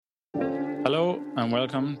and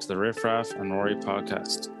welcome to the Riff Raff and Rory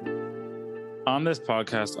podcast. On this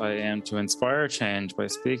podcast, I aim to inspire change by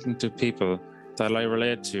speaking to people that I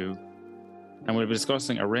relate to, and we'll be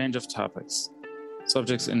discussing a range of topics,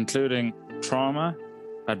 subjects including trauma,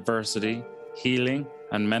 adversity, healing,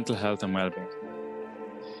 and mental health and well-being.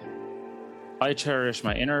 I cherish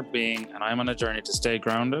my inner being, and I'm on a journey to stay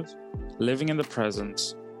grounded, living in the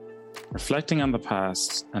present, reflecting on the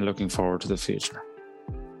past, and looking forward to the future.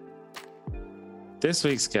 This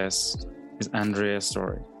week's guest is Andrea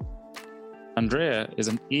Story. Andrea is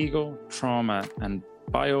an ego, trauma, and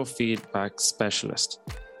biofeedback specialist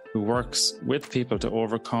who works with people to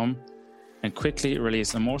overcome and quickly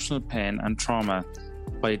release emotional pain and trauma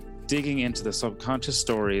by digging into the subconscious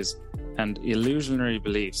stories and illusionary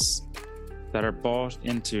beliefs that are bought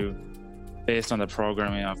into based on the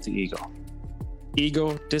programming of the ego.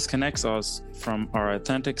 Ego disconnects us from our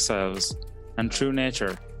authentic selves and true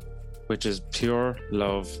nature, which is pure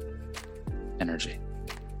love energy.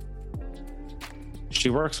 She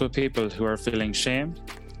works with people who are feeling shame,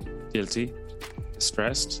 guilty,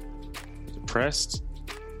 distressed, depressed,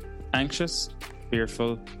 anxious,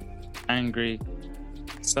 fearful, angry,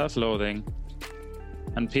 self-loathing,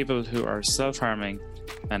 and people who are self-harming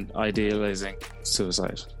and idealizing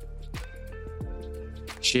suicide.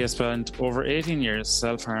 She has spent over 18 years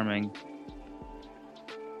self-harming.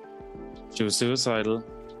 She was suicidal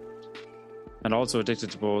and also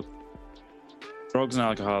addicted to both drugs and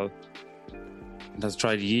alcohol, and has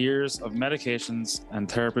tried years of medications and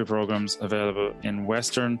therapy programs available in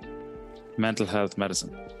Western mental health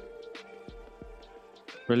medicine.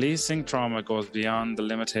 Releasing trauma goes beyond the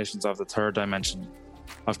limitations of the third dimension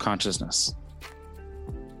of consciousness,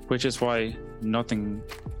 which is why nothing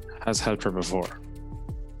has helped her before.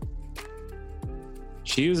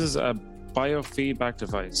 She uses a biofeedback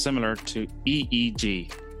device similar to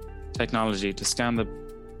EEG technology to scan the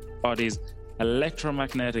body's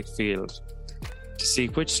electromagnetic field to see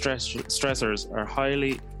which stressors are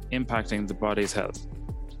highly impacting the body's health,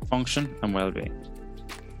 function, and well-being.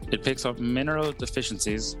 It picks up mineral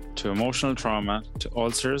deficiencies to emotional trauma, to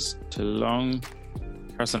ulcers, to lung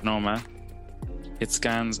carcinoma. It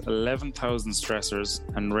scans 11,000 stressors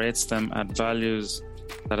and rates them at values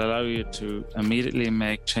that allow you to immediately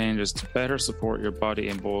make changes to better support your body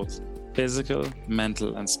in both physical,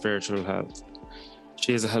 mental, and spiritual health.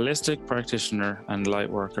 She is a holistic practitioner and light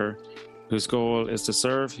worker whose goal is to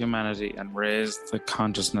serve humanity and raise the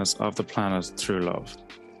consciousness of the planet through love.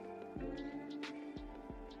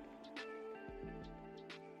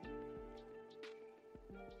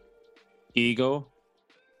 Ego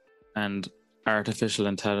and artificial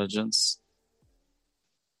intelligence,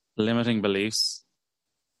 limiting beliefs,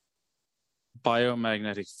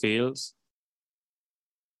 biomagnetic fields,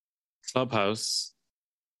 Clubhouse,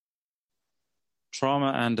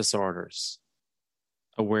 trauma and disorders,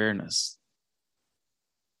 awareness,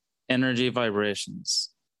 energy vibrations,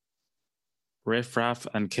 riff-raff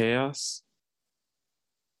and chaos,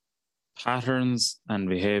 patterns and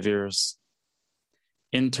behaviors,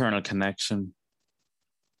 internal connection,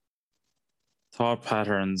 thought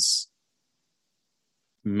patterns,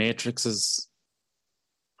 matrices,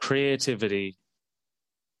 creativity,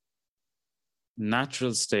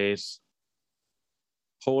 natural state,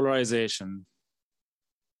 polarization,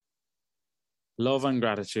 love and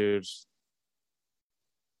gratitude,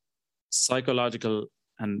 psychological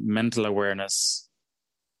and mental awareness,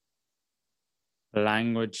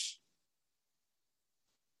 language,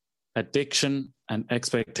 addiction and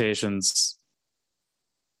expectations,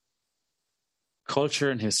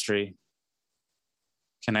 culture and history,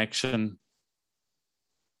 connection,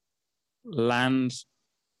 land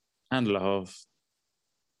and love,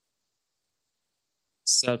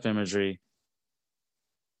 self-imagery,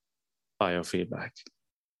 biofeedback.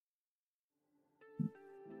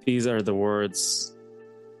 These are the words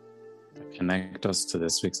that connect us to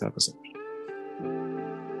this week's episode.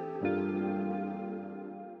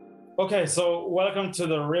 Okay, so welcome to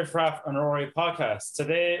the Riff Raff and Rory podcast.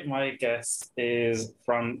 Today, my guest is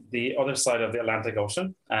from the other side of the Atlantic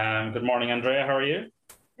Ocean. Good morning, Andrea. How are you?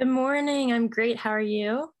 Good morning. I'm great. How are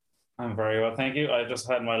you? I'm very well, thank you. I just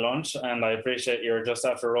had my lunch and I appreciate you're just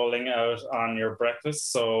after rolling out on your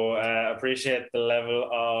breakfast. So appreciate the level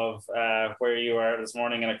of where you are this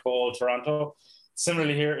morning in a cold Toronto.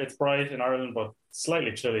 Similarly here, it's bright in Ireland, but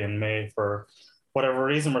slightly chilly in May for whatever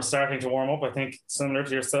reason. We're starting to warm up, I think, similar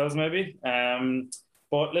to yourselves maybe.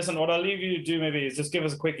 But listen, what I'll leave you to do maybe is just give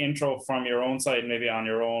us a quick intro from your own side, maybe on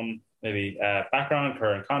your own background,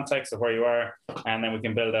 current context of where you are, and then we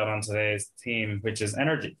can build out on today's theme, which is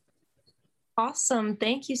energy. Awesome.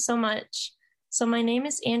 Thank you so much. So my name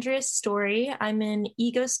is Andrea Story. I'm an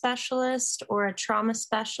ego specialist or a trauma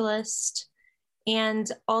specialist and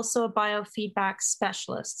also a biofeedback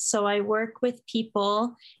specialist. So I work with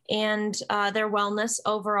people and their wellness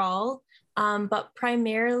overall, but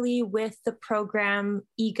primarily with the program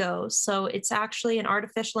Ego. So it's actually an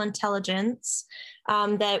artificial intelligence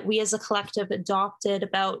that we as a collective adopted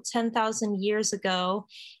about 10,000 years ago.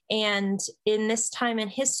 And in this time in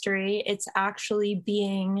history, it's actually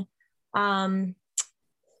being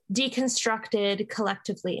deconstructed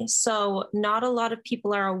collectively. So not a lot of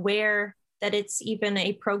people are aware that it's even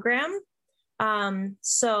a program.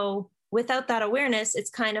 So without that awareness, it's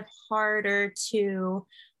kind of harder to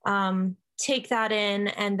take that in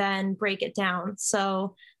and then break it down.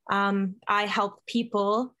 So I help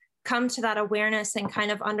people come to that awareness and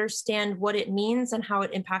kind of understand what it means and how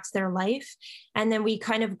it impacts their life. And then we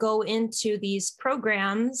kind of go into these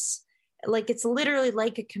programs, like it's literally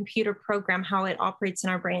like a computer program, how it operates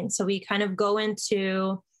in our brain. So we kind of go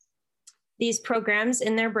into these programs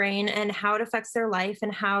in their brain and how it affects their life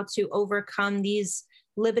and how to overcome these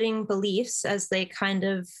limiting beliefs as they kind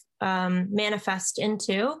of manifest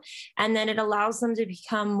into. And then it allows them to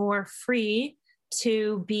become more free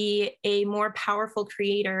to be a more powerful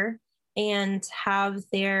creator and have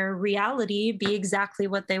their reality be exactly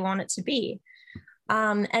what they want it to be.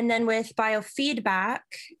 And then with biofeedback,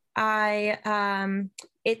 everyone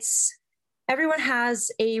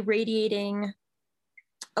has a radiating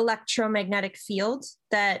electromagnetic field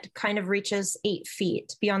that kind of reaches 8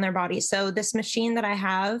 feet beyond their body. So this machine that I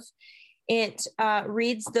have, it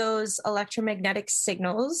reads those electromagnetic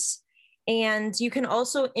signals, and you can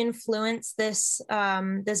also influence this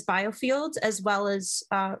biofield as well as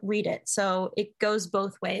read it. So it goes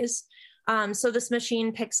both ways. So this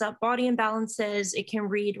machine picks up body imbalances. It can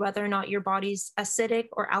read whether or not your body's acidic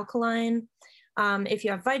or alkaline, if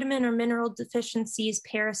you have vitamin or mineral deficiencies,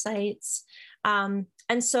 parasites.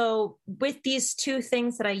 And so with these two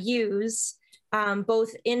things that I use,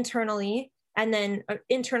 both internally and then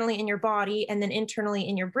internally in your body and then internally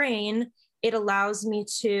in your brain, it allows me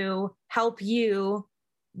to help you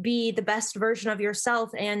be the best version of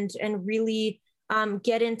yourself and really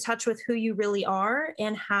get in touch with who you really are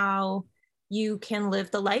and how you can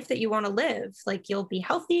live the life that you want to live. Like you'll be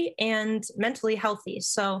healthy and mentally healthy.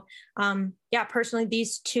 So personally,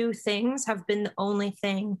 these two things have been the only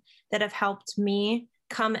thing that have helped me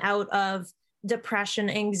come out of depression,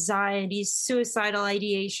 anxiety, suicidal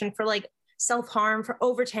ideation for like self-harm for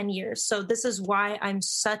over 10 years. So this is why I'm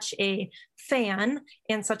such a fan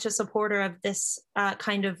and such a supporter of this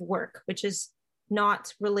kind of work, which is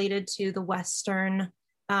not related to the Western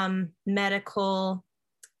medical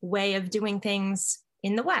way of doing things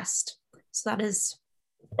in the West. So that is...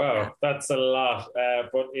 Wow, that's a lot,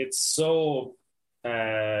 but it's so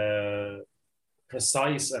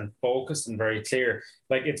precise and focused and very clear.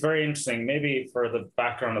 Like, it's very interesting, maybe for the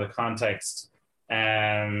background of the context,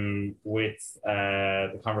 with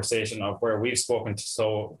the conversation of where we've spoken to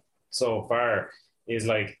so far, is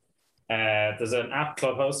like there's an app,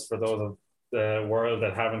 Clubhouse, for those of the world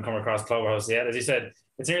that haven't come across Clubhouse yet. As you said,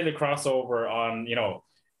 it's nearly the crossover on,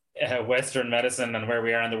 Western medicine and where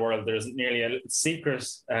we are in the world. There's nearly a secret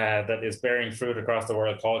that is bearing fruit across the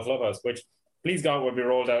world called Clubhouse, which, please God, will be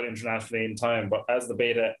rolled out internationally in time. But as the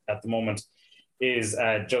beta at the moment is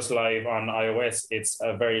just live on iOS, it's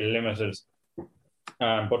a very limited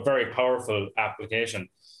but very powerful application.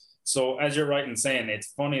 So as you're right in saying, it's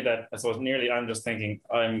funny that, I suppose, nearly I'm just thinking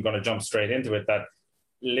I'm going to jump straight into it, that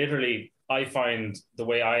literally I find the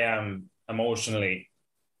way I am emotionally,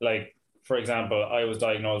 like, for example, I was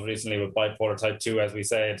diagnosed recently with bipolar type 2, as we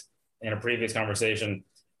said in a previous conversation.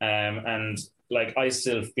 And like, I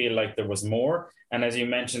still feel like there was more. And as you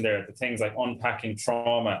mentioned there, the things like unpacking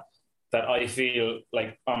trauma that I feel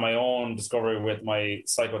like on my own discovery with my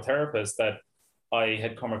psychotherapist, that I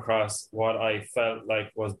had come across what I felt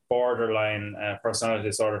like was borderline personality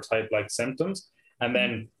disorder type like symptoms. And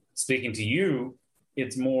then speaking to you,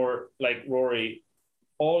 it's more like, Rory,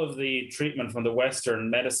 all of the treatment from the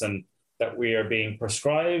Western medicine that we are being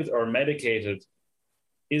prescribed or medicated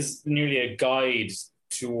is nearly a guide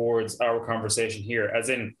towards our conversation here, as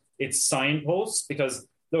in it's signposts. Because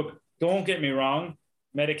look, don't get me wrong,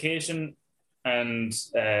 medication and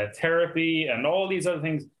therapy and all these other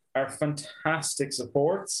things are fantastic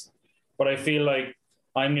supports, but I feel like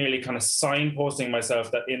I'm nearly kind of signposting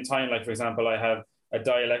myself that in time, like, for example, I have a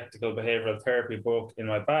dialectical behavioral therapy book in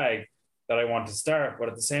my bag that I want to start, but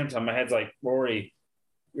at the same time my head's like, Rory,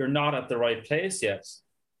 you're not at the right place yet.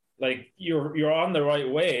 Like, you're on the right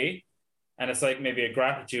way. And it's like maybe a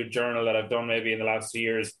gratitude journal that I've done maybe in the last 2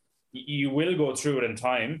 years. You will go through it in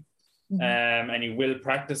time, and you will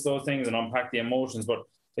practice those things and unpack the emotions. But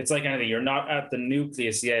it's like anything, you're not at the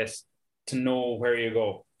nucleus yet to know where you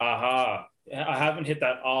go. Aha. I haven't hit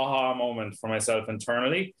that aha moment for myself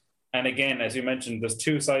internally. And again, as you mentioned, there's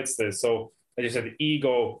two sides to this. So as you said, the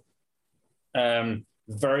ego,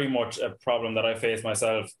 very much a problem that I face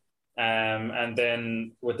myself. And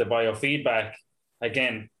then with the biofeedback,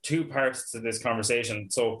 again, two parts to this conversation.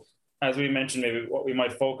 So as we mentioned, maybe what we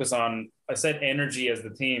might focus on, I said energy as the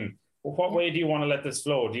theme. What way do you want to let this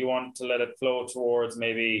flow? Do you want to let it flow towards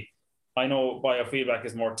maybe, I know biofeedback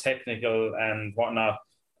is more technical and whatnot.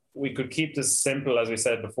 We could keep this simple, as we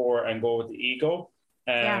said before, and go with the ego.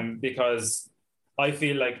 Because I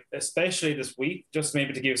feel like, especially this week, just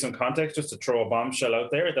maybe to give some context, just to throw a bombshell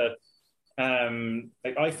out there, that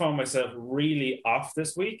like I found myself really off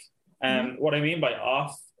this week. And what I mean by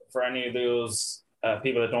off, for any of those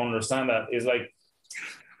people that don't understand that, is like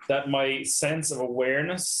that my sense of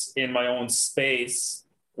awareness in my own space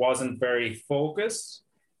wasn't very focused.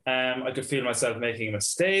 I could feel myself making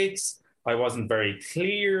mistakes. I wasn't very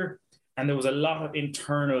clear. And there was a lot of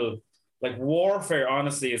internal, like warfare,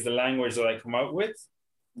 honestly, is the language that I come out with,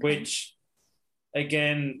 which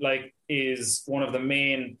again, like is one of the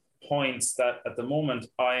main points that at the moment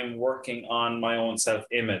I'm working on my own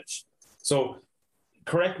self-image. So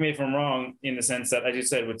correct me if I'm wrong, in the sense that, as you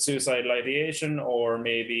said, with suicidal ideation, or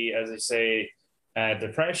maybe, as I say,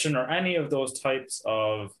 depression, or any of those types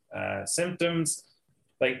of symptoms,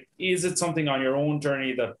 like, is it something on your own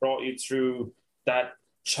journey that brought you through that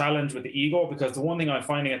challenge with the ego? Because the one thing I'm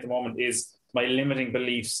finding at the moment is my limiting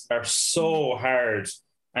beliefs are so hard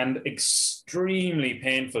and extremely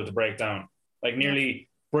painful to break down, like nearly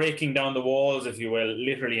breaking down the walls, if you will,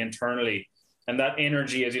 literally internally. And that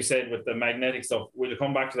energy, as you said, with the magnetic stuff, we'll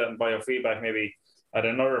come back to that in biofeedback maybe at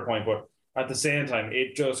another point, but at the same time,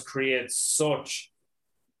 it just creates such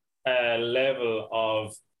a level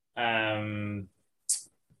of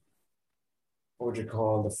what would you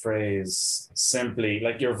call the phrase? Simply,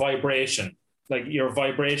 like your vibration. Like your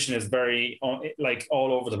vibration is very, like,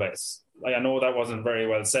 all over the place. Like, I know that wasn't very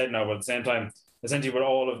well said now, but at the same time, essentially with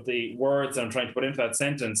all of the words I'm trying to put into that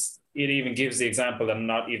sentence, it even gives the example that I'm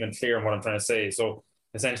not even clear on what I'm trying to say. So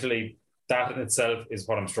essentially, that in itself is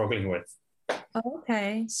what I'm struggling with.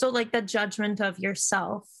 Okay. So like the judgment of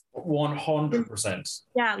yourself. 100%.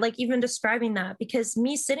 Yeah, like even describing that, because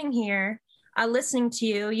me sitting here, listening to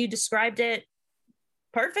you, you described it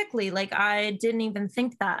perfectly. Like I didn't even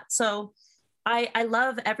think that. So I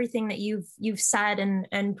love everything that you've said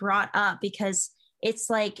and brought up, because it's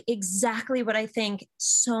like exactly what I think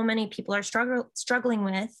so many people are struggling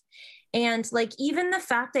with. And like, even the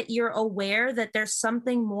fact that you're aware that there's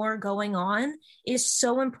something more going on is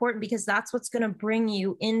so important, because that's what's going to bring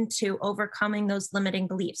you into overcoming those limiting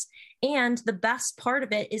beliefs. And the best part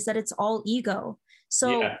of it is that it's all ego.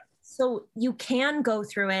 So you can go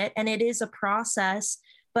through it, and it is a process,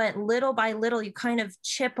 but little by little, you kind of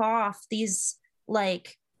chip off these,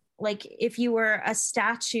 like if you were a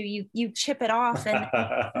statue, you chip it off and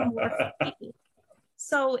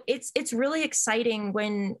so it's really exciting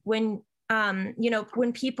when when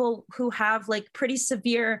people who have like pretty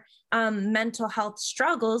severe mental health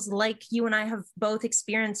struggles, like you and I have both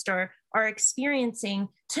experienced or are experiencing,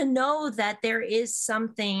 to know that there is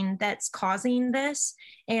something that's causing this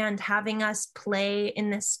and having us play in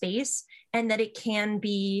this space, and that it can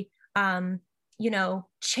be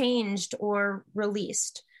changed or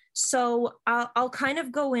released. So I'll kind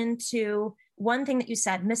of go into one thing that you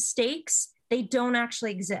said: mistakes, they don't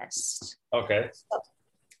actually exist. Okay. So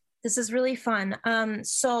this is really fun. I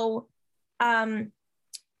was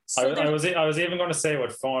even going to say,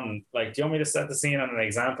 with fun, like, do you want me to set the scene on an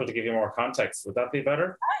example to give you more context? Would that be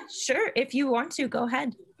better? Sure. If you want to, go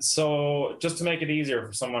ahead. So just to make it easier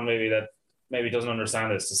for someone maybe that maybe doesn't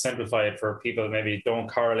understand this, to simplify it for people that maybe don't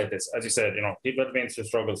correlate this, as you said, people have been through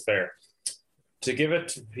struggles there. To give it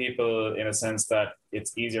to people in a sense that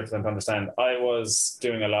it's easier for them to understand, I was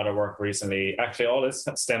doing a lot of work recently. Actually, all this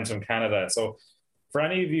stems from Canada. So for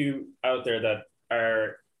any of you out there that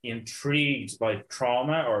are intrigued by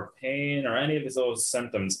trauma or pain or any of those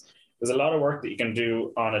symptoms, there's a lot of work that you can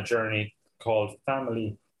do on a journey called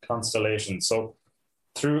family constellation. So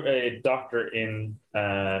through a doctor in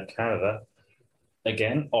Canada,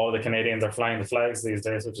 again, all the Canadians are flying the flags these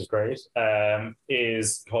days, which is great,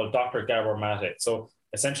 is called Dr. Gabor Mate. So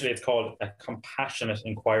essentially it's called a compassionate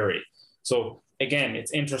inquiry. So again,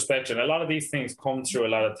 it's introspection. A lot of these things come through a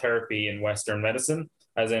lot of therapy in Western medicine,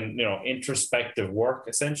 as in, introspective work,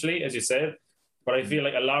 essentially, as you said. But I feel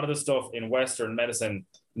like a lot of the stuff in Western medicine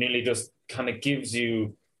nearly just kind of gives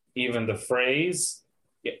you even the phrase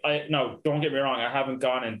no, don't get me wrong, I haven't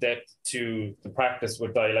gone in depth to the practice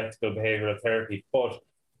with dialectical behavioral therapy, but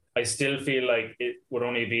I still feel like it would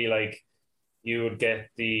only be like you would get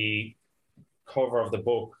the cover of the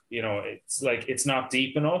book. It's like it's not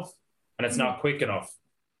deep enough and it's not quick enough.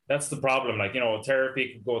 That's the problem. Like,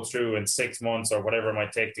 therapy could go through in 6 months or whatever it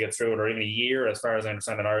might take to get through it, or even a year, as far as I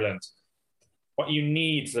understand in Ireland. What you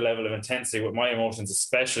need for the level of intensity with my emotions,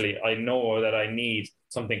 especially, I know that I need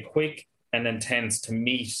something quick and intense to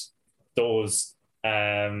meet those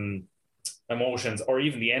emotions, or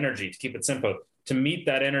even the energy, to keep it simple, to meet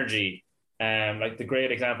that energy. Like the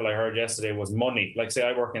great example I heard yesterday was money. Like, say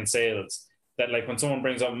I work in sales, that like when someone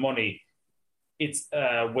brings up money, it's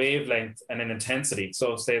a wavelength and an intensity.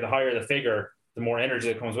 So say the higher the figure, the more energy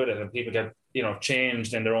that comes with it, and people get,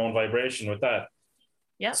 changed in their own vibration with that.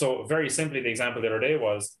 Yeah. So very simply, the example the other day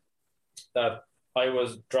was that I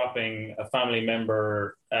was dropping a family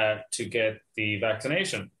member to get the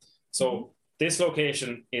vaccination. So this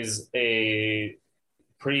location is a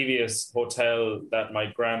previous hotel that my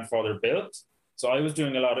grandfather built. So I was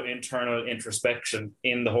doing a lot of internal introspection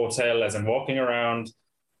in the hotel, as in walking around.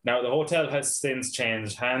 Now, the hotel has since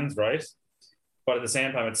changed hands, right? But at the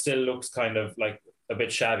same time, it still looks kind of like a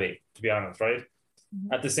bit shabby, to be honest, right?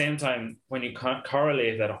 Mm-hmm. At the same time, when you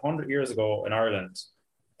correlate that 100 years ago in Ireland,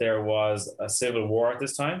 there was a civil war at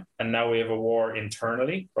this time, and now we have a war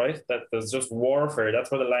internally, right? That there's just warfare. That's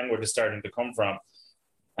where the language is starting to come from.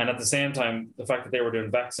 And at the same time, the fact that they were doing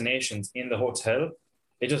vaccinations in the hotel,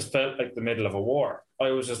 it just felt like the middle of a war. I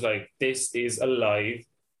was just like, this is a live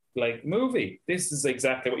like movie. This is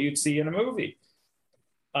exactly what you'd see in a movie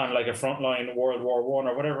on like a frontline World War I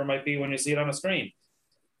or whatever it might be when you see it on a screen.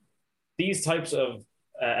 These types of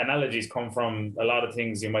analogies come from a lot of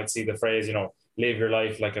things. You might see the phrase, live your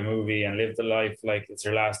life like a movie and live the life like it's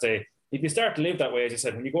your last day. If you start to live that way, as you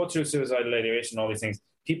said, when you go through suicidal ideation, all these things,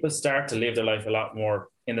 people start to live their life a lot more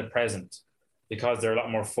in the present because they're a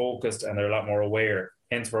lot more focused and they're a lot more aware.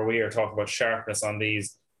 Hence where we are talking about sharpness on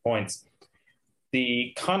these points.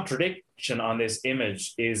 The contradiction on this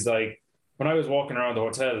image is like, when I was walking around the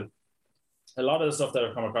hotel, a lot of the stuff that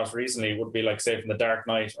I've come across recently would be like, say, from The Dark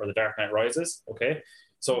Knight or The Dark Knight Rises. Okay.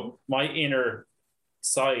 So my inner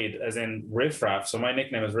side, as in Riff Raff, so my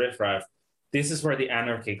nickname is Riff Raff, this is where the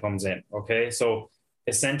anarchy comes in. Okay. So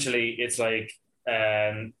essentially it's like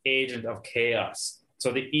an agent of chaos.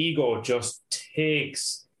 So the ego just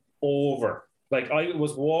takes over. Like, I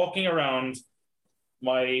was walking around,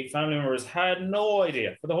 my family members had no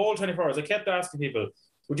idea for the whole 24 hours. I kept asking people,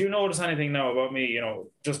 would you notice anything now about me,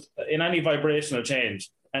 just in any vibrational change?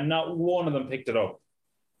 And not one of them picked it up.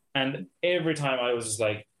 And every time I was just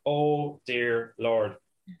like, oh dear Lord,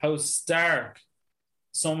 how stark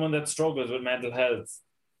someone that struggles with mental health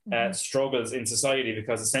struggles in society,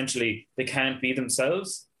 because essentially they can't be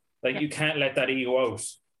themselves. Like, you can't let that ego out.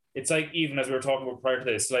 It's like, even as we were talking about prior to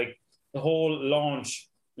this, like the whole launch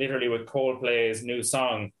literally with Coldplay's new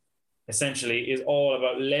song essentially is all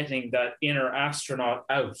about letting that inner astronaut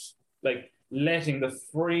out, like letting the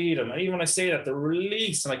freedom. And even when I say that, the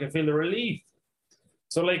release, and I can feel the relief.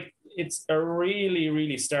 So like, it's a really,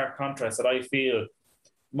 really stark contrast that I feel.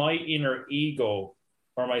 My inner ego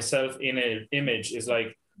or my self-image is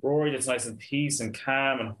like Rory that's nice and peace and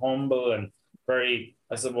calm and humble and very,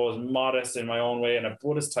 I suppose, modest in my own way in a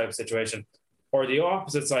Buddhist type situation. Or the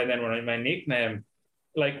opposite side then, when my nickname,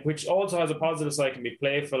 like, which also has a positive side, can be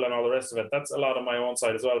playful and all the rest of it. That's a lot of my own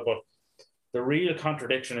side as well. But the real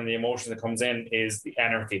contradiction in the emotion that comes in is the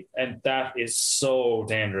anarchy. And that is so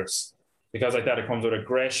dangerous, because like that, it comes with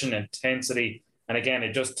aggression, intensity. And again,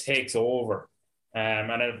 it just takes over. And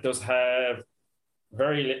it does have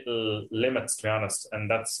very little limits, to be honest. And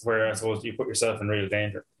that's where I suppose you put yourself in real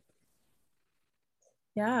danger.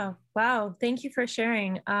 Yeah. Wow. Thank you for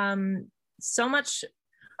sharing. So much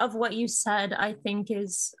of what you said, I think,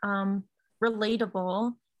 is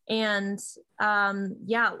relatable. And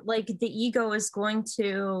like the ego is going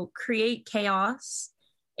to create chaos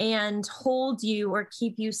and hold you or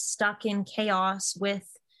keep you stuck in chaos with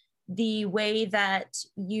the way that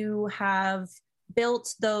you have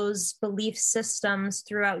built those belief systems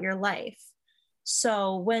throughout your life.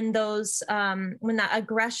 So when when that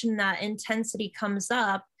aggression, that intensity comes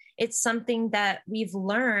up, it's something that we've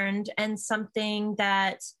learned and something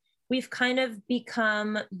that we've kind of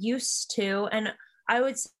become used to, and I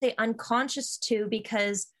would say unconscious to,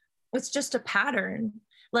 because it's just a pattern.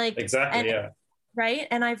 Like, exactly, yeah. Right.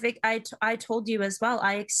 And I told you as well,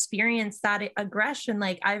 I experienced that aggression.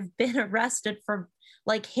 Like, I've been arrested for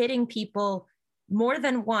like hitting people more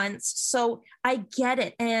than once. So I get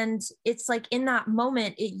it. And it's like, in that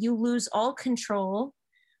moment, you lose all control.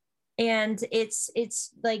 And it's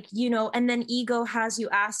like, you know, and then ego has you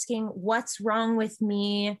asking, what's wrong with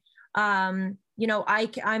me? You know,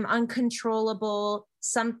 I'm uncontrollable.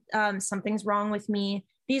 Something's wrong with me.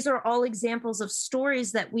 These are all examples of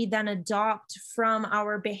stories that we then adopt from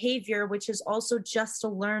our behavior, which is also just a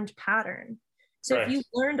learned pattern. So Right. if you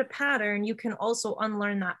learned a pattern, you can also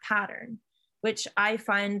unlearn that pattern, which I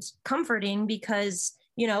find comforting because,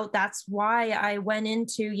 you know, that's why I went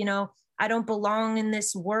into, you know, I don't belong in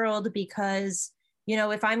this world because, you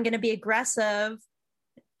know, if I'm going to be aggressive,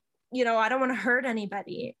 you know, I don't want to hurt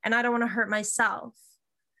anybody and I don't want to hurt myself.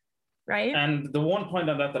 Right. And the one point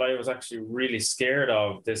on that I was actually really scared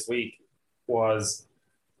of this week was,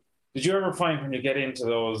 did you ever find when you get into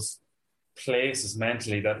those places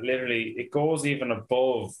mentally that literally it goes even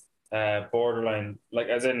above borderline, like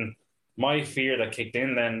as in my fear that kicked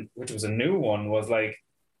in then, which was a new one, was like,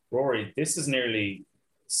 Rory, this is nearly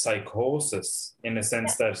psychosis in the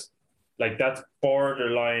sense that like that's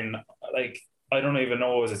borderline, like I don't even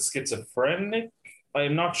know, is it schizophrenic?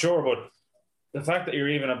 I'm not sure, but the fact that you're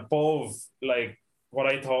even above like what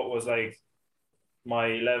I thought was like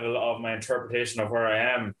my level of my interpretation of where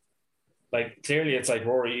I am, like clearly it's like,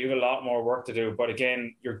 Rory, you have a lot more work to do, but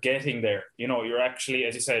again, you're getting there. You know, you're actually,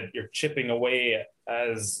 as you said, you're chipping away,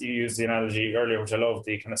 as you used the analogy earlier, which I love,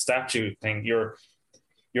 the kind of statue thing.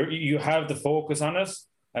 You have the focus on it,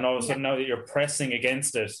 and all of a sudden now that you're pressing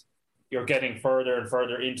against it, you're getting further and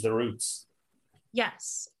further into the roots.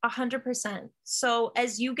 Yes, 100%. So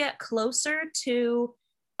as you get closer to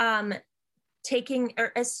taking,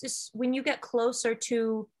 or as when you get closer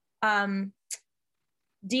to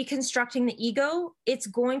deconstructing the ego, it's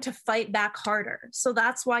going to fight back harder. So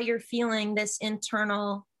that's why you're feeling this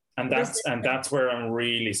internal. And that's where I'm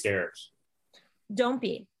really scared. Don't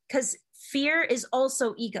be, because fear is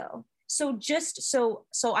also ego. So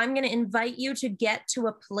so I'm going to invite you to get to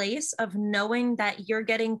a place of knowing that you're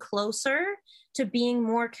getting closer to being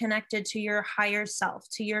more connected to your higher self,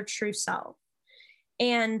 to your true self.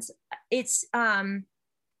 And it's,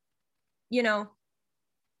 you know,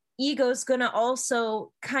 ego's going to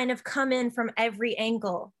also kind of come in from every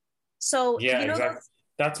angle. So, yeah, you know, exactly.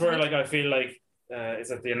 That's where like I feel like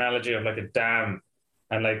is it the analogy of like a dam,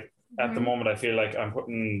 and like at the moment I feel like I'm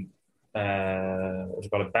putting what do you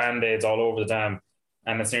call it, band-aids all over the dam,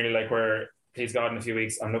 and it's nearly like where, please God, in a few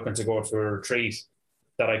weeks I'm looking to go to a retreat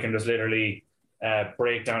that I can just literally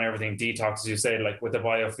break down everything, detox, as you say, like with the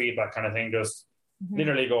biofeedback kind of thing, just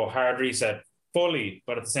literally go hard reset fully.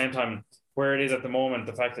 But at the same time, where it is at the moment,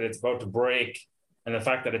 the fact that it's about to break and the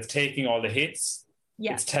fact that it's taking all the hits,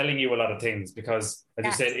 it's telling you a lot of things, because as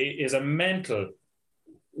you said, it is a mental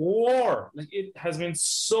war. Like it has been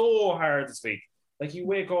so hard this week. Like you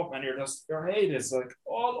wake up and your head is like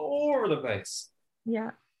all over the place.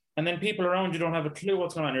 Yeah. And then people around you don't have a clue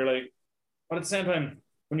what's going on. You're like, but at the same time,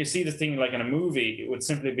 when you see this thing like in a movie, it would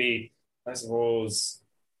simply be, I suppose,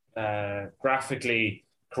 graphically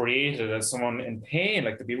created as someone in pain,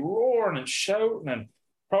 like to be roaring and shouting, and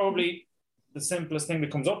probably the simplest thing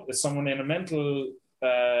that comes up is someone in a mental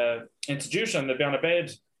institution. They'd be on a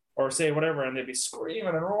bed or say whatever, and they'd be screaming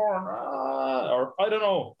and roaring, or I don't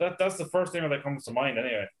know. That's the first thing that comes to mind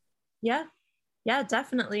anyway. Yeah,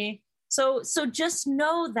 definitely. So just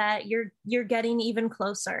know that you're getting even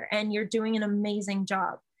closer and you're doing an amazing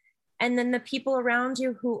job. And then the people around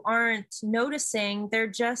you who aren't noticing, they're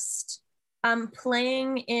just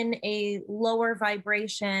playing in a lower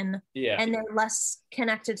vibration, and they're less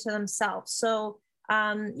connected to themselves. So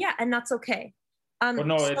and that's okay. But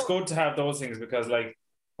no, it's good to have those things, because like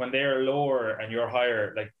when they're lower and you're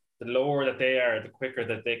higher, like the lower that they are, the quicker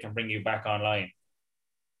that they can bring you back online.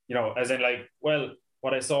 You know, as in like, well,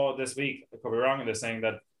 what I saw this week, I could be wrong in this, saying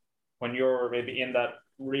that when you're maybe in that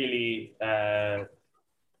really high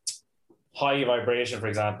vibration, for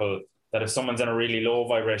example, that if someone's in a really low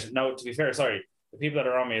vibration, now to be fair, sorry, the people that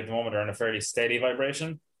are around me at the moment are in a fairly steady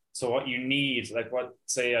vibration. So what you need, like what,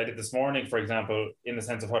 say I did this morning, for example, in the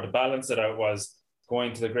sense of how to balance it out, was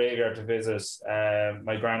going to the graveyard to visit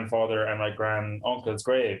my grandfather and my grand uncle's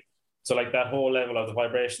grave. So like that whole level of the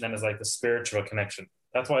vibration then is like the spiritual connection.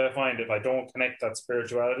 That's why I find if I don't connect that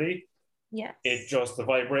spirituality, it just, the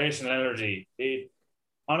vibrational energy, it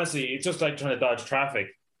honestly, it's just like trying to dodge traffic.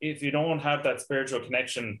 If you don't have that spiritual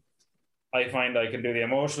connection, I find I can do the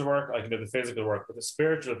emotional work, I can do the physical work, but the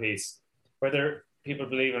spiritual piece, whether people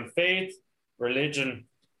believe in faith, religion,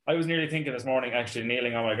 I was nearly thinking this morning, actually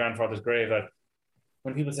kneeling on my grandfather's grave, that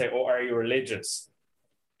when people say, oh, are you religious?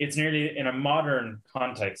 It's nearly in a modern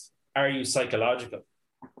context, are you psychological?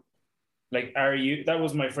 Like, are you, that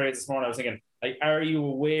was my phrase this morning, I was thinking, like, are you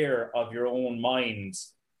aware of your own mind?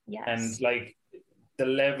 Yes. And like, the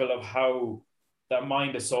level of how that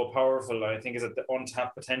mind is so powerful. I think is at the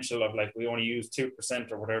untapped potential of like we only use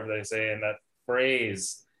 2% or whatever they say in that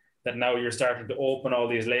phrase, that now you're starting to open all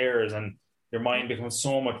these layers and your mind becomes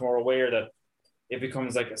so much more aware that it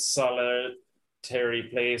becomes like a solitary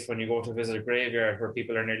place when you go to visit a graveyard where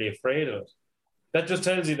people are nearly afraid of it. That just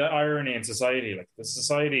tells you the irony in society, like the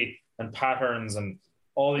society and patterns and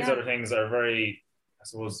all these other things that are very, I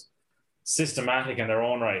suppose, systematic in their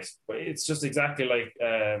own right. But it's just exactly like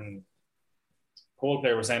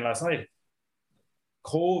Coldplay were saying last night.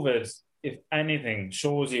 COVID, if anything,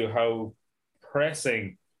 shows you how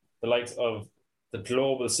pressing the likes of the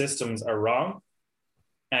global systems are wrong,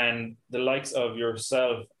 and the likes of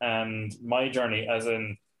yourself and my journey, as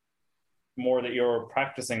in more that you're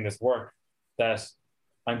practicing this work that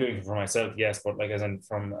I'm doing it for myself, yes, but like as in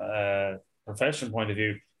from a professional point of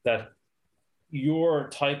view, that your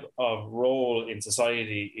type of role in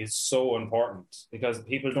society is so important because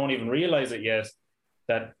people don't even realize it yet,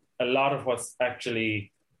 that a lot of what's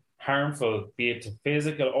actually harmful, be it to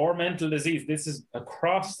physical or mental disease, this is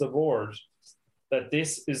across the board, that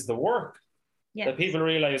this is the work that people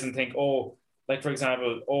realize and think, oh, like for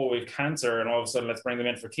example, oh, we have cancer and all of a sudden let's bring them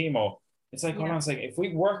in for chemo. It's like, hold on a second, if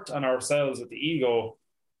we worked on ourselves with the ego,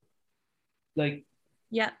 like...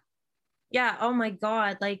 Yeah, oh my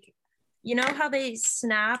God, like, you know how they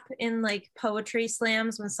snap in like poetry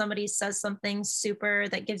slams when somebody says something super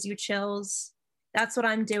that gives you chills? That's what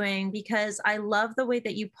I'm doing, because I love the way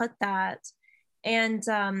that you put that. And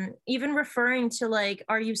even referring to like,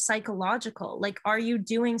 are you psychological? Like, are you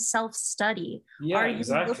doing self-study? Yeah, are you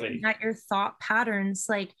exactly. looking at your thought patterns?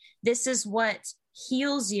 Like, this is what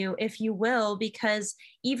heals you, if you will, because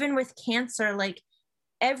even with cancer, like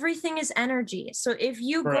everything is energy. So if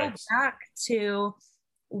you go back to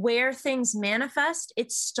where things manifest,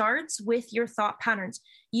 it starts with your thought patterns.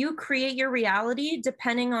 You create your reality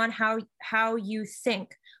depending on how you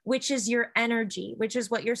think, which is your energy, which is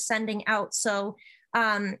what you're sending out. So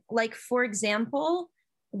like, for example,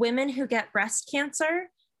 women who get breast cancer,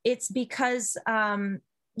 it's because,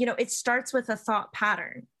 it starts with a thought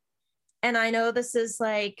pattern. And I know this is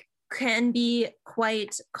like, can be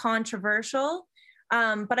quite controversial,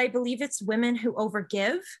 but I believe it's women who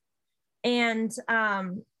overgive. And,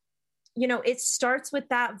 it starts with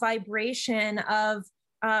that vibration of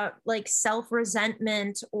like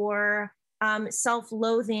self-resentment or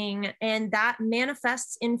self-loathing, and that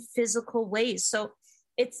manifests in physical ways. So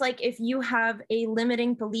it's like, if you have a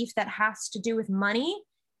limiting belief that has to do with money,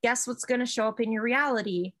 guess what's going to show up in your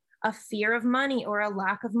reality? A fear of money or a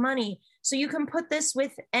lack of money. So you can put this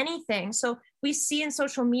with anything. So we see in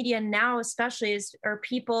social media now, especially, are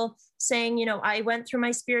people saying, I went through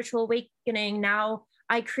my spiritual awakening. Now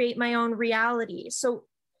I create my own reality. So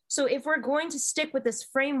if we're going to stick with this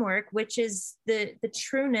framework, which is the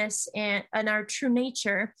trueness and our true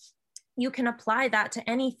nature, you can apply that to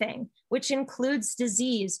anything, which includes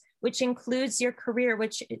disease, which includes your career,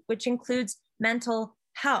 which includes mental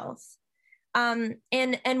health. And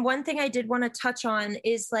one thing I did want to touch on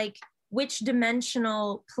is like which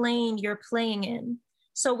dimensional plane you're playing in.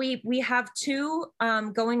 So we have two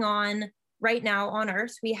going on right now on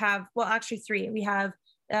Earth. We have, well, actually three. We have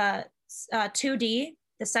 2D,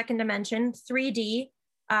 the second dimension, 3D,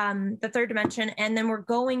 the third dimension, and then we're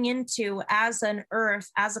going into, as an Earth,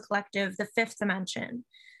 as a collective, the fifth dimension.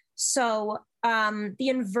 So the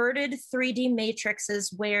inverted 3D matrix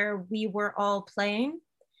is where we were all playing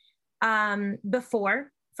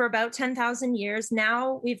before, for about 10,000 years.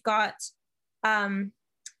 Now we've got,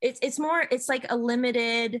 it's like a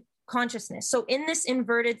limited consciousness. So in this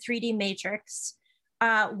inverted 3D matrix,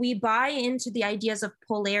 we buy into the ideas of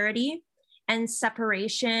polarity and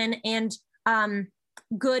separation and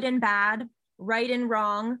good and bad, right and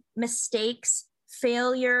wrong, mistakes,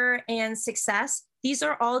 failure and success. These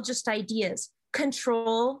are all just ideas.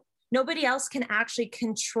 Control. Nobody else can actually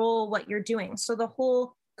control what you're doing. So the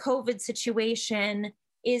whole COVID situation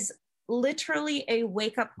is literally a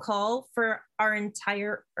wake-up call for our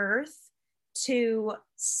entire Earth to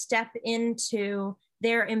step into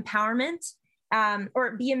their empowerment,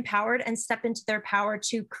 or be empowered and step into their power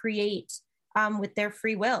to create with their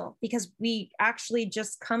free will, because we actually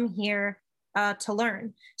just come here to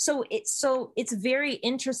learn. So it's very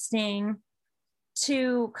interesting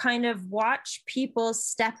to kind of watch people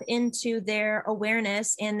step into their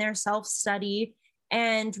awareness and their self-study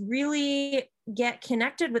and really get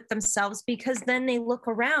connected with themselves, because then they look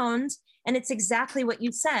around and it's exactly what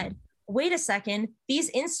you said. Wait a second, these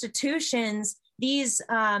institutions, these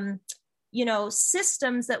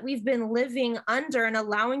systems that we've been living under and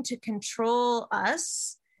allowing to control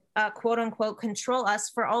us, quote unquote, control us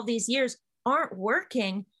for all these years, aren't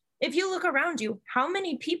working. If you look around you, how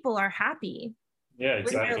many people are happy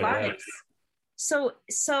with their lives? So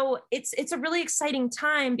it's a really exciting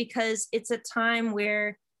time, because it's a time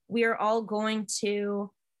where we are all going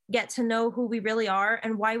to get to know who we really are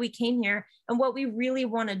and why we came here and what we really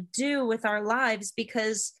want to do with our lives.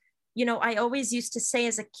 Because, you know, I always used to say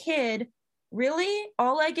as a kid, really,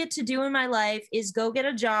 all I get to do in my life is go get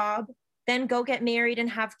a job, then go get married and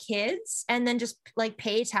have kids, and then just like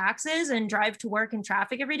pay taxes and drive to work in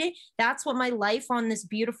traffic every day. That's what my life on this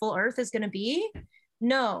beautiful earth is going to be.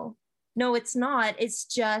 No, it's not. It's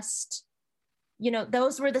just, you know,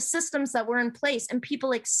 those were the systems that were in place, and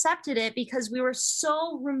people accepted it because we were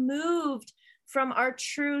so removed from our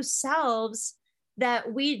true selves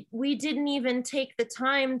that we didn't even take the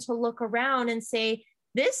time to look around and say,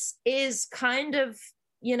 this is kind of,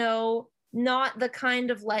 you know, not the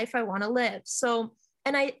kind of life I want to live. So,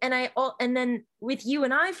 and then with you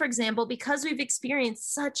and I, for example, because we've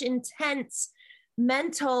experienced such intense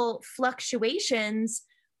mental fluctuations,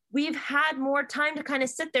 we've had more time to kind of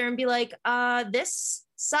sit there and be like, this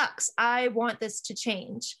sucks. I want this to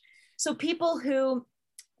change. So people who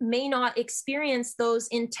may not experience those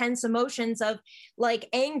intense emotions of like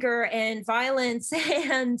anger and violence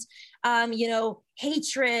and, you know,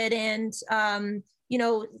 hatred and, you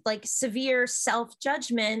know, like severe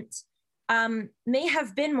self-judgment, may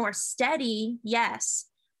have been more steady, yes.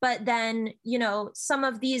 But then, you know, some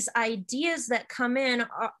of these ideas that come in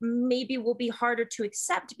maybe will be harder to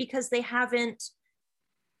accept because they haven't,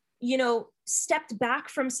 you know, stepped back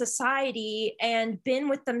from society and been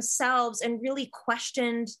with themselves and really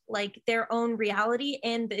questioned like their own reality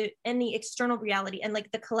and the external reality and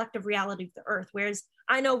like the collective reality of the earth. Whereas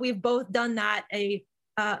I know we've both done that a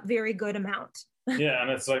very good amount. Yeah, and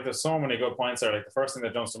it's like there's so many good points there. Like the first thing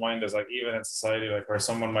that jumps to mind is like even in society, like where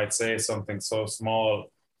someone might say something so small,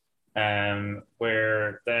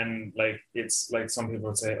 where then like it's like some people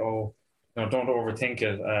would say, oh, you know, don't overthink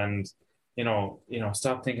it, and you know,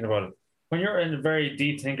 stop thinking about it. When you're a very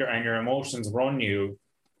deep thinker and your emotions run you,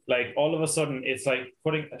 like all of a sudden it's like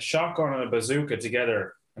putting a shotgun and a bazooka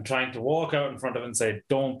together and trying to walk out in front of it and say,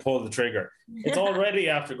 don't pull the trigger. It's already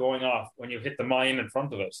after going off when you hit the mine in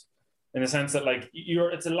front of it. In the sense that like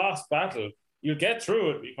it's a lost battle. You get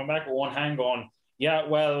through it, you come back with one hand going, yeah,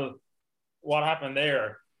 well, what happened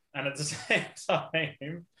there? And at the same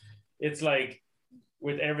time, it's like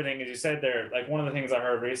with everything, as you said there, like one of the things I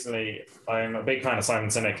heard recently, I'm a big fan of Simon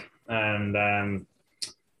Sinek, and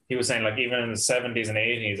he was saying like even in the 70s and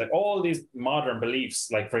 80s, like all these modern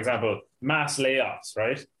beliefs, like for example, mass layoffs,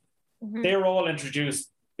 right? Mm-hmm. They were all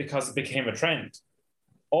introduced because it became a trend.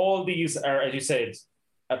 All these are, as you said,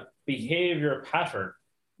 a behavior pattern.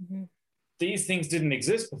 Mm-hmm. These things didn't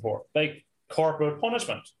exist before, like corporal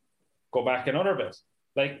punishment. Go back another bit,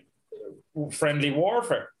 like friendly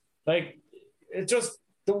warfare, like it just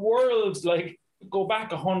the world, like go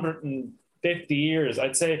back 150 years.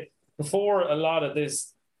 I'd say before a lot of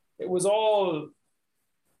this, it was all,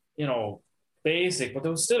 you know, basic, but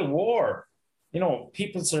there was still war. You know,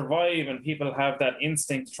 people survive and people have that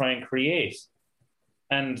instinct to try and create.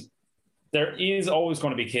 And there is always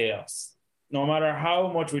going to be chaos. No matter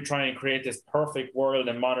how much we try and create this perfect world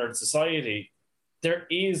in modern society, there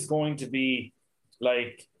is going to be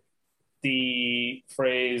like the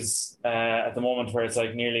phrase at the moment where it's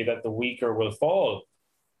like nearly that the weaker will fall.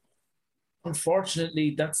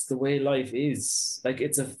 Unfortunately, that's the way life is. Like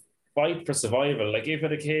it's a fight for survival. Like if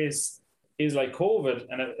a case is like COVID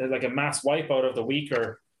and like a mass wipeout of the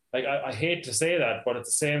weaker, like I hate to say that, but at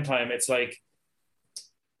the same time, it's like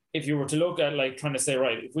if you were to look at like trying to say,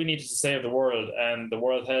 right, if we needed to save the world and the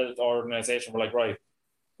World Health Organization were like, right,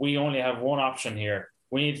 we only have one option here.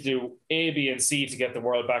 We need to do A, B, and C to get the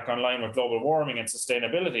world back online with global warming and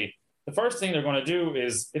sustainability. The first thing they're going to do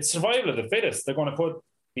is it's survival of the fittest. They're going to put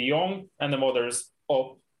the young and the mothers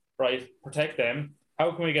up, right? Protect them.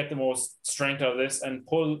 How can we get the most strength out of this and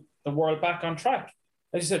pull the world back on track?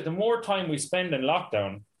 As you said, the more time we spend in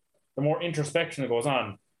lockdown, the more introspection that goes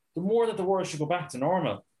on, the more that the world should go back to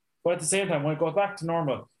normal. But at the same time, when it goes back to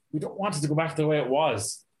normal, we don't want it to go back to the way it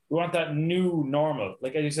was. We want that new normal.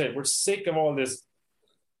 Like, as you said, we're sick of all this.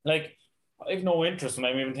 Like, I have no interest when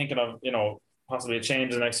I'm even thinking of, you know, possibly a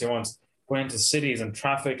change in the next few months, going to cities and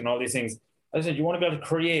traffic and all these things. As I said, you want to be able to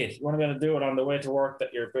create. You want to be able to do it on the way to work,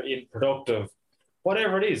 that you're being productive.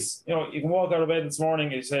 Whatever it is. You know, you can walk out of bed this morning,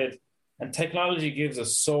 as you said, and technology gives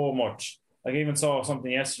us so much. Like, I even saw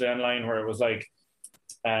something yesterday online where it was like,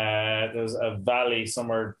 there's a valley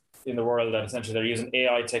somewhere in the world that essentially they're using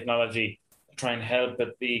AI technology to try and help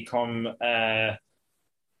it become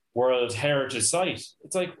World Heritage Site.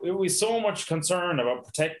 It's like we so much concern about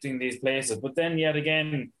protecting these places, but then yet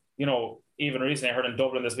again, you know, even recently I heard in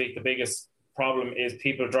Dublin this week the biggest problem is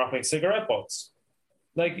people dropping cigarette butts.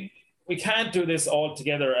 Like, we can't do this all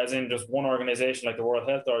together as in just one organization like the World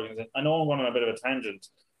Health Organization. I know I'm going on a bit of a tangent,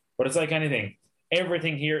 but it's like anything.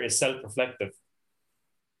 Everything here is self-reflective.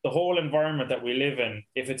 The whole environment that we live in,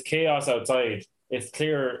 if it's chaos outside, it's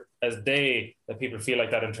clear as day that people feel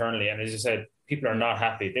like that internally. And as you said, people are not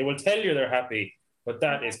happy. They will tell you they're happy, but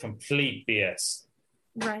that is complete BS.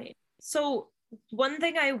 Right. So one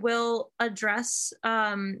thing I will address,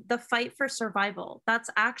 the fight for survival, that's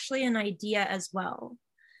actually an idea as well.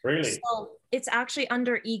 Really? So it's actually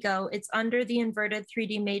under ego. It's under the inverted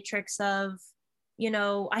 3D matrix of, you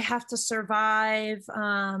know, I have to survive,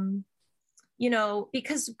 you know,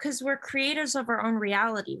 because we're creators of our own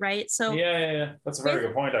reality, right? So yeah. That's a very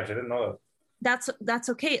good point, actually. I didn't know that. That's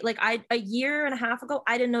okay. Like a year and a half ago,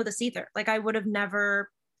 I didn't know this either. Like I would have never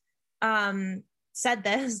said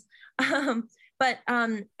this. And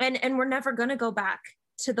we're never going to go back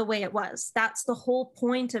to the way it was. That's the whole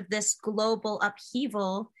point of this global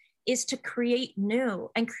upheaval, is to create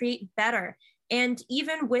new and create better. And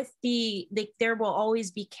even with the there will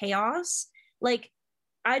always be chaos, like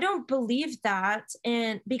I don't believe that.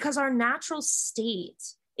 And because our natural state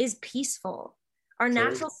is peaceful, our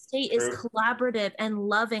natural state is collaborative and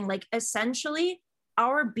loving. Like essentially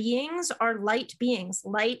our beings are light beings.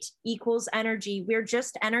 Light equals energy. We're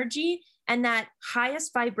just energy. And that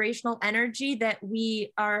highest vibrational energy that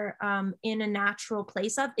we are in a natural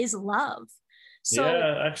place of is love. So,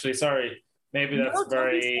 yeah, actually, sorry. Maybe that's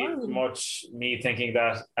very much me thinking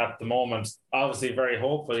that at the moment. Obviously, very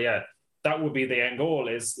hopeful. Yeah, that would be the end goal.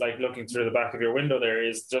 Is like looking through the back of your window. There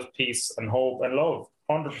is just peace and hope and love.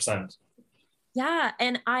 100%. Yeah,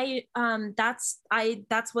 and that's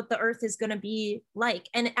what the earth is going to be like.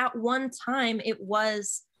 And at one time, it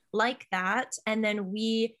was like that, and then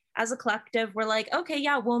we, as a collective, were like, okay,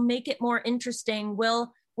 yeah, we'll make it more interesting.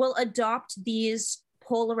 We'll adopt these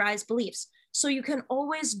polarized beliefs. So you can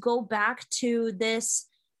always go back to this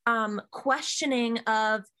questioning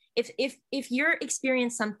of if you're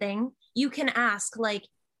experiencing something, you can ask, like,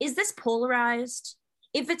 is this polarized?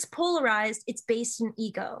 If it's polarized, it's based in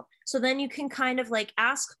ego. So then you can kind of like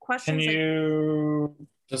ask questions. Can you,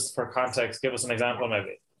 just for context, give us an example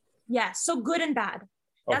maybe? Yeah, so good and bad.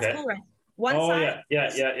 That's okay. polarized. One side, yeah.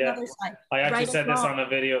 Another side. I actually right said this on a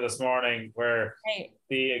video this morning where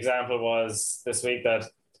the example was this week that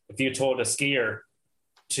if you told a skier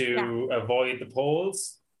to avoid the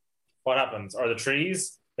poles, what happens? Or the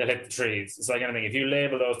trees, they'll hit the trees. It's like anything. If you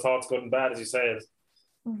label those thoughts good and bad, as you say,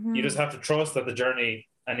 you just have to trust that the journey,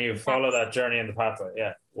 and you follow that journey in the pathway.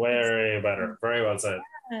 Yeah, way better. Very well said.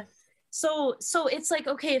 Yeah. So it's like,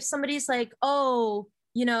 okay, if somebody's like, oh,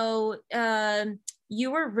 you know,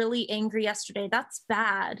 you were really angry yesterday, that's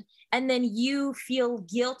bad. And then you feel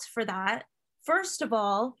guilt for that. First of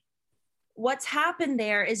all, what's happened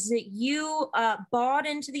there is that you bought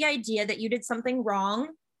into the idea that you did something wrong.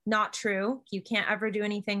 Not true. You can't ever do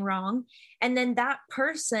anything wrong. And then that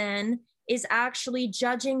person is actually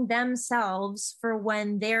judging themselves for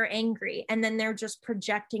when they're angry, and then they're just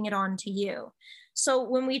projecting it onto you. So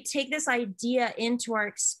when we take this idea into our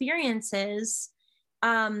experiences,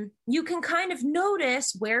 you can kind of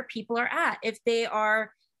notice where people are at. If they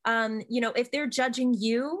are, if they're judging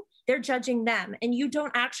you, they're judging them, and you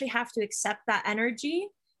don't actually have to accept that energy.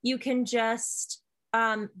 You can just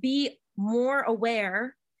be more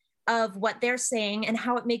aware of what they're saying and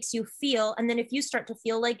how it makes you feel. And then if you start to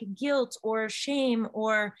feel like guilt or shame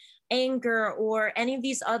or anger or any of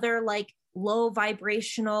these other like low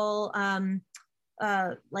vibrational,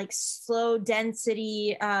 like slow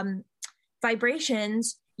density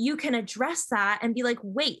vibrations, you can address that and be like,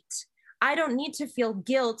 wait, I don't need to feel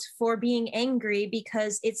guilt for being angry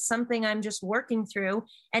because it's something I'm just working through.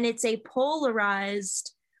 And it's a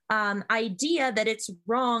polarized idea that it's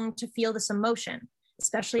wrong to feel this emotion,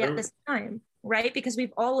 especially at this time, right? Because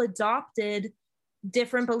we've all adopted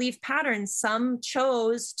different belief patterns. Some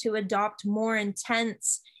chose to adopt more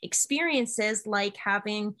intense experiences, like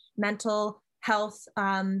having mental health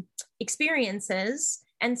experiences,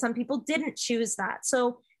 and some people didn't choose that.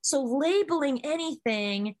 So labeling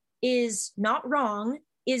anything is not wrong,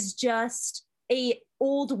 is just a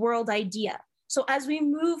old world idea. So as we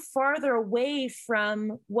move farther away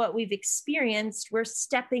from what we've experienced, we're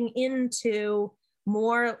stepping into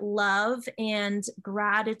more love and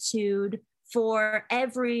gratitude for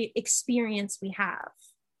every experience we have.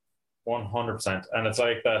 100%. And it's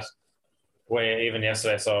like that way. Even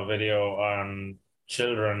yesterday I saw a video on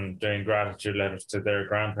children doing gratitude letters to their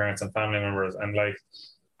grandparents and family members, and like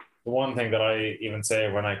the one thing that I even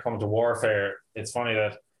say when I come to warfare, it's funny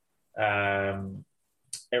that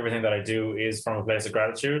everything that I do is from a place of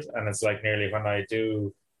gratitude. And it's like nearly when I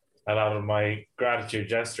do a lot of my gratitude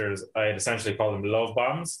gestures, I'd essentially call them love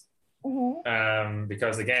bombs.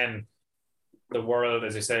 Because again, the world,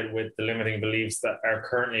 as you said, with the limiting beliefs that are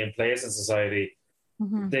currently in place in society,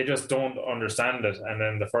 they just don't understand it. And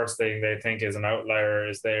then the first thing they think is an outlier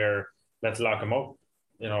is there, let's lock them up,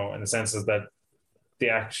 you know, in the sense is that the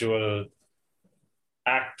actual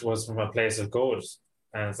act was from a place of good.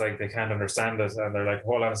 And it's like they can't understand it. And they're like,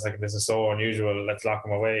 hold on a second, this is so unusual. Let's lock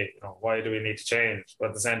them away. You know, why do we need to change? But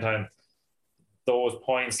at the same time, those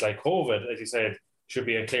points like COVID, as you said, should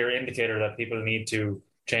be a clear indicator that people need to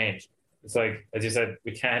change. It's like, as you said,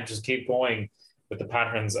 we can't just keep going with the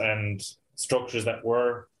patterns and structures that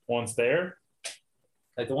were once there.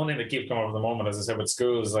 Like the one thing that keeps coming up at the moment, as I said, with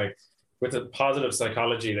schools, like with the positive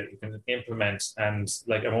psychology that you can implement and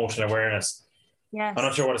like emotional awareness. Yes. I'm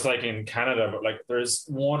not sure what it's like in Canada, but like there's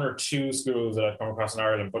 1 or 2 schools that I've come across in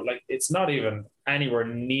Ireland, but like it's not even anywhere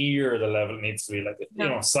near the level it needs to be. Like, you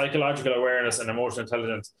know, psychological awareness and emotional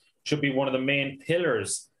intelligence should be one of the main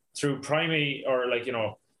pillars through primary or like, you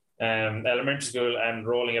know, elementary school and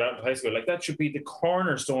rolling it out to high school. Like that should be the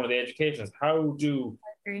cornerstone of the education. How do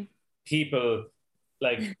people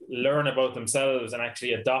like learn about themselves and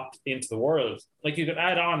actually adopt into the world? Like you can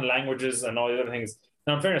add on languages and all the other things.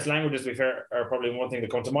 Now, in fairness, languages, to be fair, are probably one thing that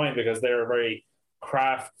comes to mind because they're a very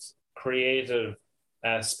craft, creative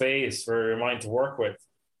space for your mind to work with.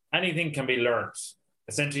 Anything can be learned.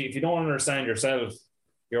 Essentially, if you don't understand yourself,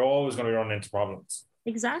 you're always going to run into problems.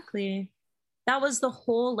 Exactly. That was the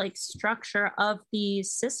whole like structure of the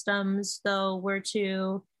systems, though, were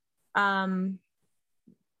to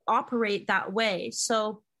operate that way.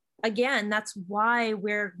 So again, that's why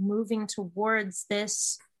we're moving towards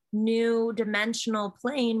this new dimensional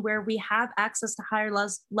plane where we have access to higher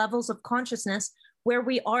levels of consciousness, where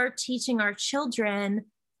we are teaching our children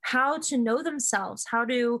how to know themselves, how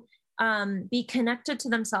to be connected to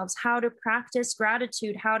themselves, how to practice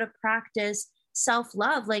gratitude, how to practice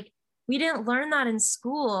self-love. Like we didn't learn that in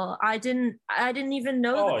school. I didn't even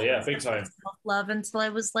know big time self-love until I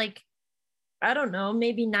was like, I don't know,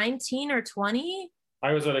 maybe 19 or 20.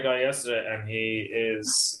 I was with a guy yesterday and he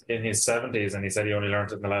is in his 70s and he said he only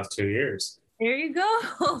learned it in the last 2 years. There you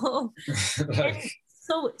go. Like,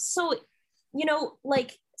 so, you know,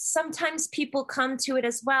 like sometimes people come to it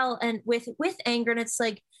as well. And with anger, and it's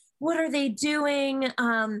like, what are they doing?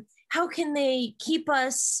 How can they keep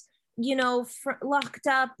us, you know, locked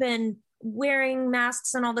up and wearing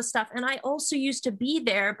masks and all this stuff? And I also used to be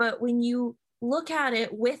there, but when you look at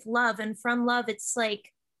it with love and from love, it's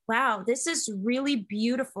like, wow, this is really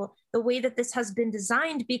beautiful, the way that this has been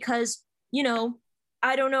designed, because, you know,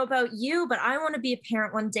 I don't know about you, but I want to be a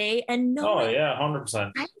parent one day and knowing,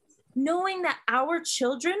 100%. Knowing that our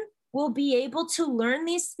children will be able to learn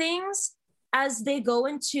these things as they go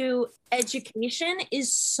into education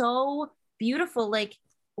is so beautiful. Like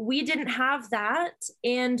we didn't have that,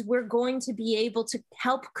 and we're going to be able to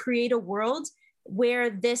help create a world where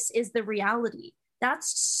this is the reality.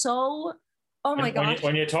 That's so, oh my gosh.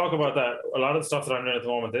 When you talk about that, a lot of the stuff that I'm doing at the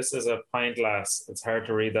moment, this is a pint glass. It's hard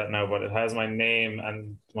to read that now, but it has my name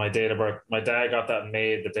and my date of birth. My dad got that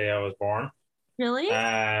made the day I was born. Really?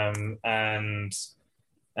 Yeah,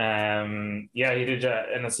 he did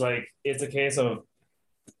that. And it's like, it's a case of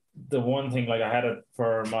the one thing, like I had it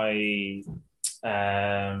for my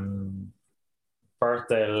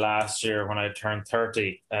birthday last year when I turned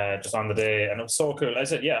 30, just on the day, and it was so cool. I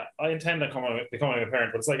said, yeah, I intend on becoming a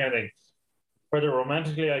parent, but it's like anything, whether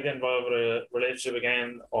romantically I get involved with a relationship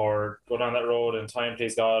again or go down that road in time,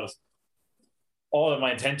 please God, all of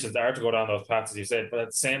my intentions are to go down those paths, as you said, but at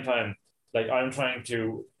the same time, like I'm trying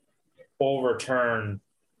to overturn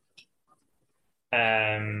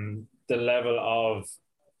the level of,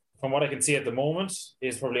 from what I can see at the moment,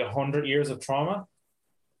 is probably 100 years of trauma,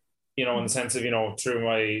 you know, in the sense of, you know, through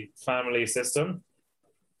my family system.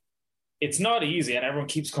 It's not easy, and everyone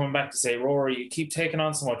keeps coming back to say, Rory, you keep taking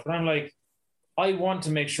on so much. But I'm like, I want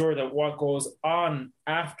to make sure that what goes on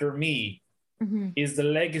after me is the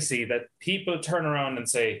legacy that people turn around and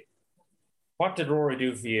say, what did Rory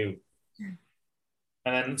do for you? And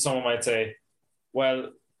then someone might say,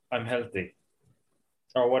 well, I'm healthy,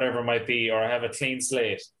 or whatever it might be, or I have a clean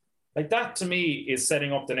slate. Like that to me is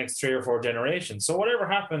setting up the next 3 or 4 generations. So whatever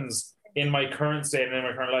happens in my current state and in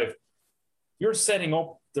my current life, you're setting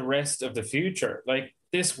up the rest of the future. Like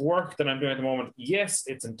this work that I'm doing at the moment, yes,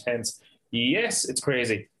 it's intense. Yes, it's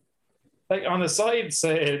crazy. Like on the side,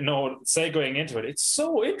 segueing into it, it's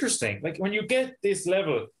so interesting. Like when you get this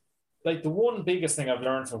level, like the one biggest thing I've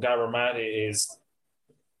learned from Gabor Mate is,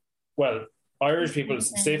 well, Irish people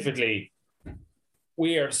specifically,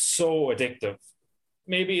 we are so addictive.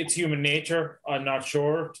 Maybe it's human nature. I'm not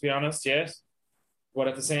sure, to be honest, yet. But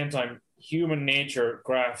at the same time, human nature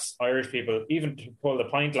graphs Irish people, even to pull the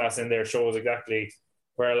pint glass in there, shows exactly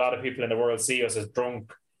where a lot of people in the world see us as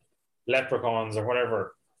drunk leprechauns or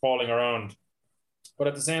whatever, falling around. But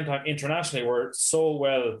at the same time, internationally, we're so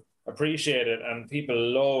well appreciated, and people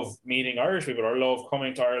love meeting Irish people or love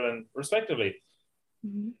coming to Ireland, respectively.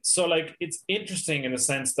 Mm-hmm. So, like, it's interesting in the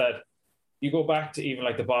sense that you go back to even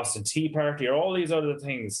like the Boston Tea Party or all these other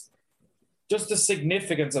things, just the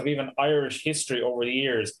significance of even Irish history over the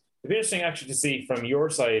years. It'd be interesting actually to see from your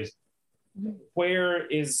side, where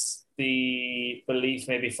is the belief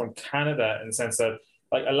maybe from Canada, in the sense that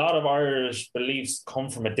like a lot of Irish beliefs come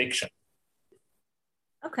from addiction.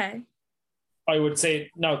 Okay. I would say,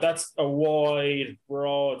 no, that's a wide,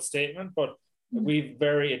 broad statement, but we've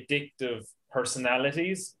very addictive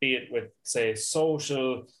personalities, be it with, say,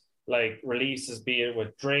 social like releases, be it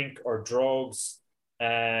with drink or drugs,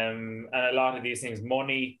 and a lot of these things,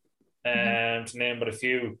 money, to name but a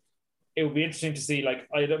few. It would be interesting to see, like,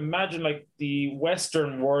 I'd imagine like the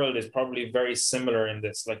Western world is probably very similar in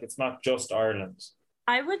this. Like, it's not just Ireland.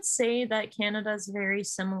 I would say that Canada is very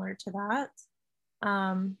similar to that.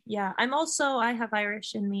 Yeah, I have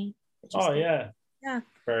Irish in me. Oh, yeah. Yeah.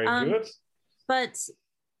 Very good. But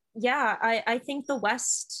yeah, I think the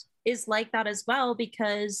West is like that as well,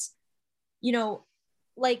 because, you know,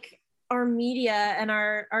 like our media and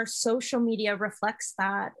our social media reflects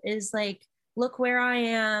that, is like, look where I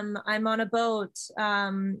am. I'm on a boat,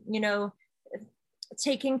 you know,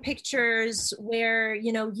 taking pictures where,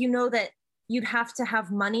 you know that you'd have to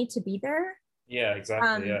have money to be there. Yeah,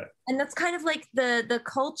 exactly. Yeah. And that's kind of like the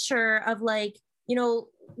culture of like, you know,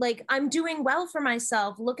 like I'm doing well for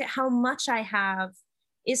myself. Look at how much I have,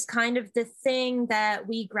 is kind of the thing that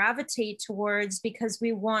we gravitate towards because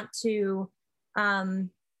we want to,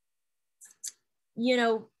 you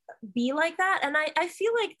know, be like that. And I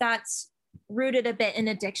feel like that's rooted a bit in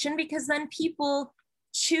addiction, because then people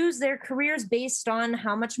choose their careers based on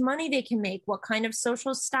how much money they can make, what kind of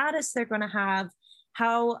social status they're going to have,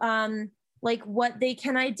 how, like what they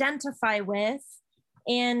can identify with.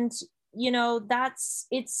 And, you know,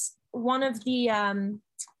 it's one of the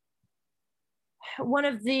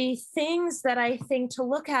things that I think to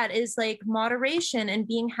look at is like moderation and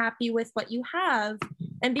being happy with what you have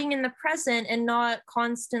and being in the present and not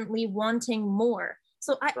constantly wanting more.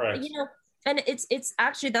 So you know, and it's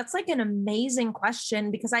actually, that's like an amazing question,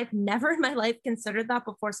 because I've never in my life considered that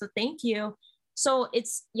before. So thank you. So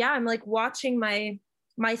it's, yeah, I'm like watching my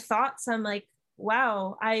thoughts. I'm like,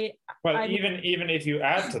 wow. Even if you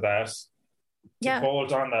add to that, to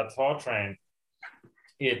bolt on that thought train,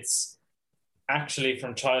 it's actually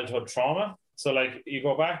from childhood trauma. So like you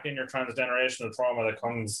go back in your transgenerational trauma that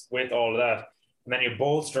comes with all of that, and then you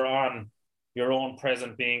bolster on your own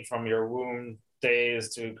present being from your womb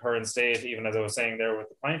days to current state, even as I was saying there with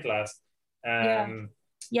the pint glass.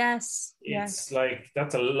 Yes. It's like,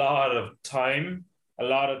 that's a lot of time, a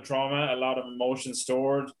lot of trauma, a lot of emotion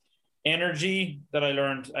stored, energy that I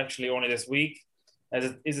learned actually only this week.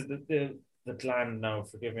 Is it the gland now?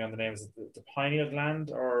 Forgive me on the name. Is it the pineal gland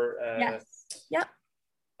or? Yes. Yep.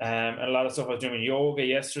 And a lot of stuff I was doing yoga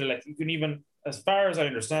yesterday. Like you can even, as far as I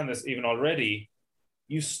understand this, even already,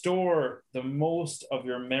 you store the most of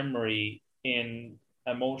your memory in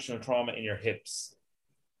emotional trauma in your hips,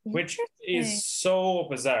 which is so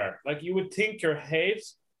bizarre. Like you would think your head,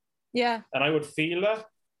 and I would feel that,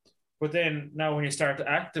 but then now when you start to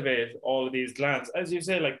activate all of these glands, as you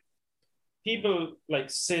say, like people like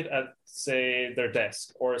sit at, say, their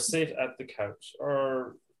desk or sit at the couch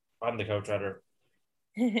or on the couch rather,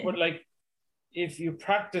 but like if you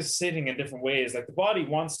practice sitting in different ways, like the body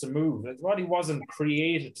wants to move. Like the body wasn't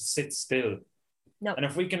created to sit still. No. And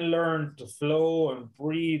if we can learn to flow and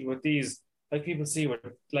breathe with these, like people see with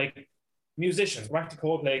like musicians, back to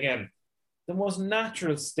Coldplay again, the most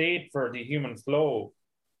natural state for the human flow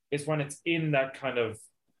is when it's in that kind of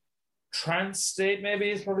trance state,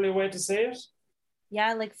 maybe is probably a way to say it.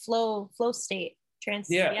 Yeah, like flow state. Trance.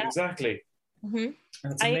 Yeah, exactly. Mm-hmm.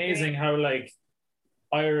 And it's amazing how like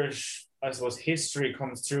Irish, I suppose, history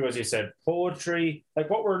comes through, as you said, poetry, like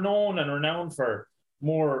what we're known and renowned for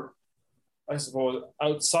more, I suppose,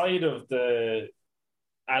 outside of the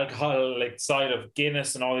alcoholic side of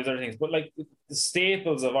Guinness and all these other things, but like the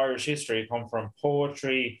staples of Irish history come from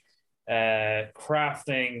poetry,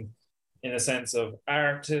 crafting, in the sense of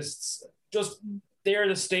artists, just they're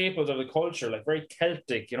the staples of the culture, like very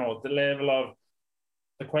Celtic, you know, the level of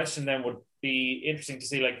the question then would be interesting to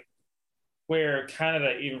see, like where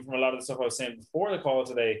Canada, even from a lot of the stuff I was saying before the call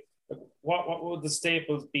today, what would the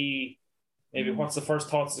staples be? Maybe what's the first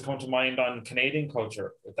thoughts that come to mind on Canadian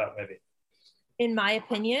culture with that, maybe? In my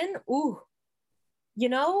opinion,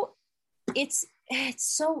 it's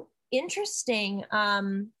so interesting.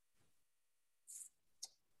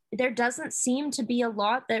 There doesn't seem to be a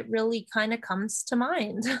lot that really kind of comes to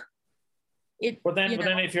mind. But then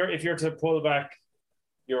if you're to pull back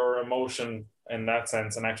your emotion in that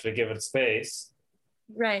sense and actually give it space,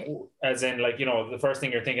 right? As in, like, the first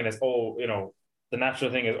thing you're thinking is, the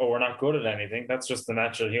natural thing is, we're not good at anything. That's just the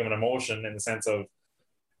natural human emotion, in the sense of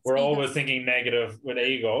we're always thinking negative with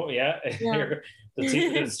ego. Yeah.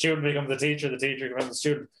 The student becomes the teacher becomes the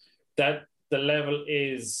student. That the level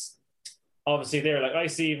is obviously there. Like, I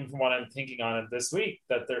see, even from what I'm thinking on it this week,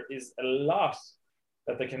 that there is a lot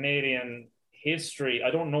that the Canadian history,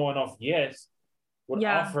 I don't know enough yet, would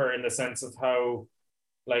offer, in the sense of how,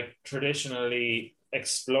 like, traditionally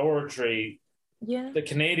exploratory. The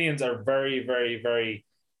Canadians are very, very, very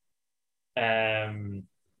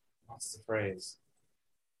what's the phrase?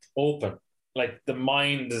 Open. Like, the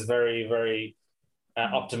mind is very, very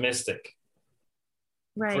optimistic.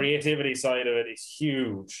 Right. Creativity side of it is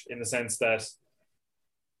huge, in the sense that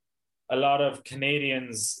a lot of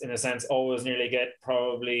Canadians, in a sense, always nearly get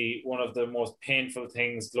probably one of the most painful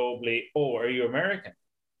things globally. Oh, are you American?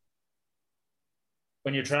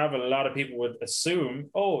 When you travel, a lot of people would assume,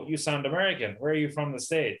 oh, you sound American. Where are you from, the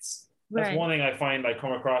States? Right. That's one thing I find I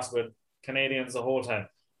come across with Canadians the whole time.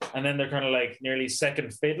 And then they're kind of like nearly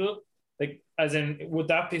second fiddle. Like, as in, would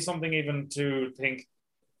that be something even to think,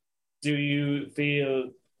 do you feel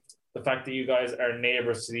the fact that you guys are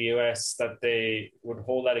neighbors to the US, that they would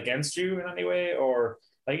hold that against you in any way? Or,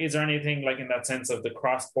 like, is there anything, like, in that sense of the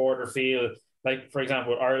cross-border feel? Like, for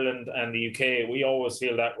example, Ireland and the UK, we always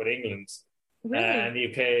feel that with England. Really? And the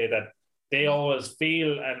UK, that they always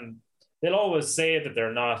feel, and they'll always say that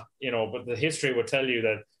they're not, but the history would tell you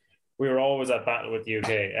that we were always at battle with the UK,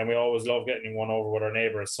 and we always love getting one over with our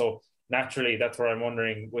neighbours. So naturally, that's where I'm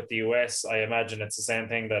wondering with the US, I imagine it's the same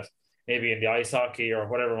thing, that maybe in the ice hockey or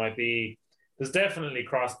whatever it might be, there's definitely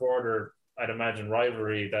cross-border, I'd imagine,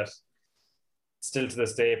 rivalry that still to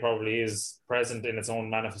this day probably is present in its own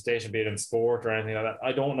manifestation, be it in sport or anything like that.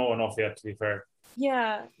 I don't know enough yet, to be fair.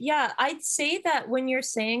 Yeah. I'd say that when you're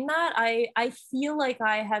saying that, I feel like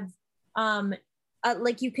I have,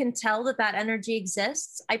 like, you can tell that energy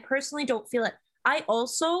exists. I personally don't feel it. I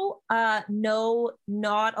also know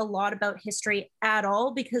not a lot about history at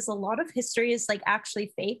all, because a lot of history is, like,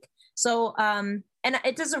 actually fake. So, and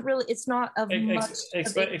it doesn't really, it's not of much.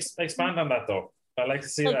 Expand on that, though. I'd like to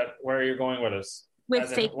see that, where you're going with us.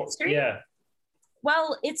 With fake history? Yeah.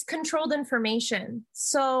 Well, it's controlled information.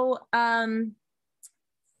 So,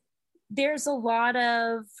 there's a lot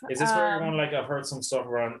of... Is this where you're going, like, I've heard some stuff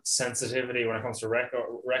around sensitivity when it comes to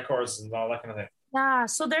records and all that kind of thing? Yeah,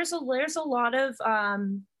 so there's a lot of,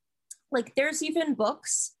 like, there's even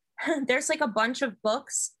books. There's, like, a bunch of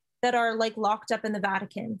books that are, like, locked up in the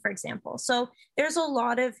Vatican, for example. So there's a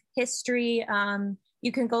lot of history.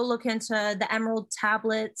 You can go look into the Emerald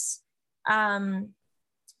Tablets.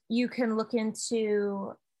 You can look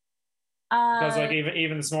into... because, like,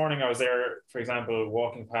 even this morning I was there, for example,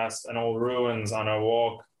 walking past an old ruins on a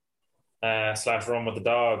walk / run with the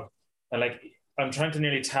dog, and, like, I'm trying to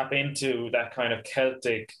nearly tap into that kind of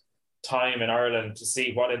Celtic time in Ireland to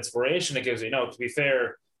see what inspiration it gives you. To be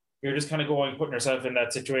fair, you're just kind of putting yourself in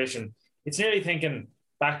that situation. It's nearly thinking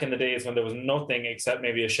back in the days when there was nothing except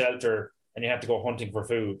maybe a shelter and you had to go hunting for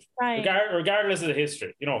food. Right. Regardless of the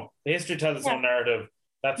history, the history tells its own narrative.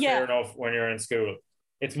 That's fair enough when you're in school.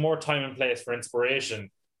 It's more time and place for inspiration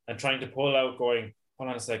and trying to pull out, going, hold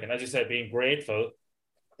on a second, as you said, being grateful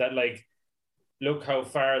that, like, look how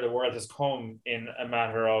far the world has come in a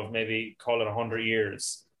matter of maybe, call it 100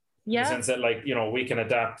 years. Yeah. In the sense that, like, we can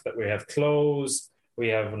adapt, that we have clothes, we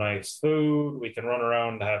have nice food, we can run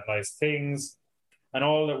around and have nice things. And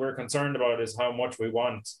all that we're concerned about is how much we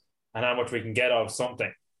want and how much we can get of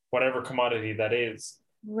something, whatever commodity that is.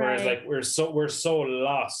 Right. Whereas, like, we're so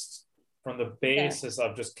lost from the basis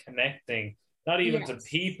of just connecting, not even to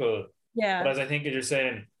people, but as I think as you're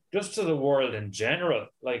saying, just to the world in general.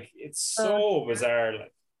 Like, it's so bizarre.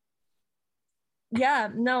 Like, yeah,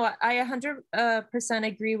 no, I 100%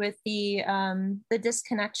 agree with the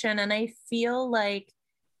disconnection, and I feel like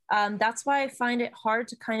that's why I find it hard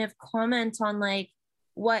to kind of comment on, like,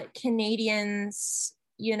 what Canadians,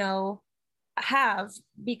 have,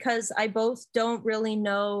 because I both don't really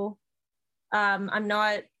know. I'm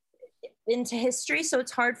not into history, so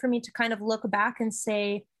it's hard for me to kind of look back and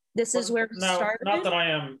say this is where we started. Not that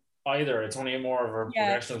I am either. It's only more of a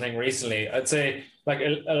Yeah. progressional thing recently. I'd say like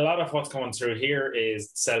a lot of what's coming through here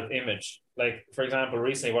is self-image. Like, for example,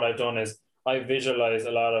 recently what I've done is I visualize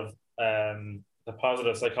a lot of the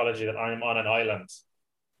positive psychology that I'm on an island.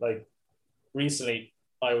 Like recently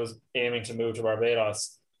I was aiming to move to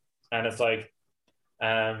Barbados, and it's like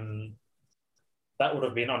that would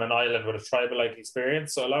have been on an island with a tribal like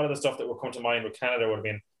experience. So a lot of the stuff that would come to mind with Canada would have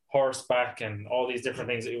been horseback and all these different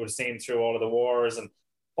things that you would have seen through all of the wars and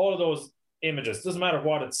all of those images. Doesn't matter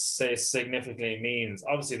what it say significantly means.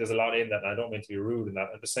 Obviously, there's a lot in that. And I don't mean to be rude in that.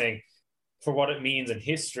 I'm just saying for what it means in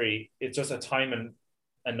history, it's just a time and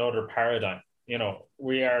another paradigm. You know,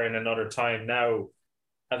 we are in another time now.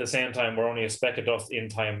 At the same time, we're only a speck of dust in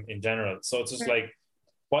time in general. So it's just like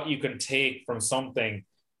what you can take from something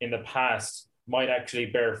in the past might actually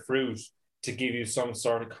bear fruit to give you some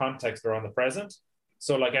sort of context around the present.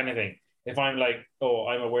 So like anything, if I'm like, oh,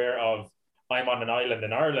 I'm aware of I'm on an island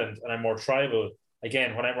in Ireland and I'm more tribal,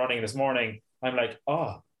 again, when I'm running this morning, I'm like,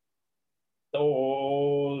 oh, the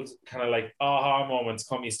old kind of like aha moments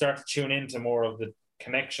come. You start to tune into more of the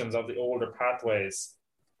connections of the older pathways,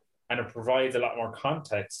 and it provides a lot more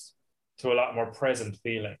context to a lot more present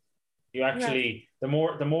feeling. You actually, the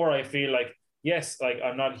more I feel like, yes, like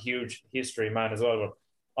I'm not a huge history man as well,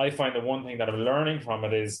 but I find the one thing that I'm learning from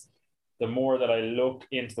it is the more that I look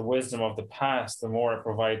into the wisdom of the past, the more it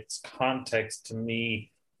provides context to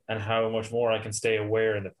me and how much more I can stay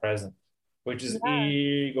aware in the present, which is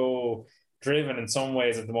ego driven in some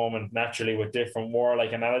ways at the moment, naturally with different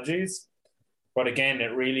warlike analogies. But again,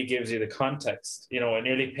 it really gives you the context. You know, it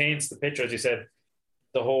nearly paints the picture, as you said,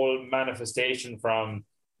 the whole manifestation from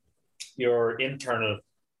your internal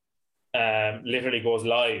literally goes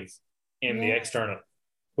live in the external,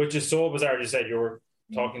 which is so bizarre. As you said, you were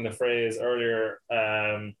talking the phrase earlier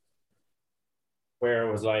where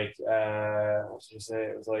it was like, what should you say?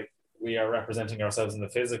 It was like, we are representing ourselves in the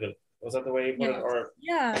physical. Was that the way you put it? Or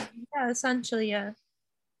Essentially, yeah.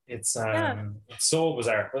 It's so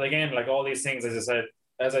bizarre. But again, like all these things, as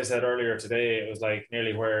I said earlier today, it was like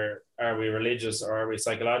nearly where are we religious or are we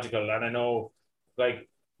psychological? And I know like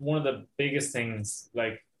one of the biggest things,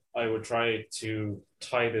 like I would try to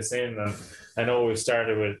tie this in, and I know we've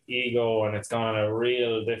started with ego and it's gone on a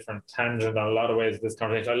real different tangent on a lot of ways of this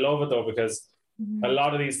conversation. I love it though, because a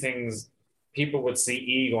lot of these things, people would see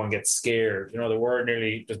ego and get scared. You know, the word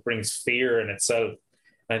nearly just brings fear in itself.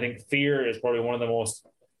 And I think fear is probably one of the most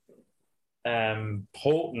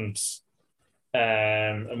potent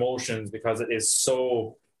emotions, because it is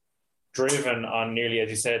so driven on nearly, as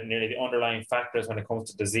you said, nearly the underlying factors when it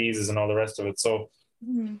comes to diseases and all the rest of it. So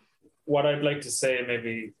what I'd like to say,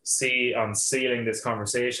 maybe see on sealing this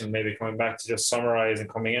conversation, maybe coming back to just summarize and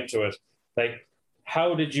coming into it, like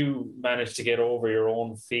how did you manage to get over your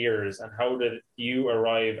own fears, and how did you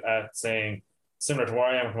arrive at saying, similar to where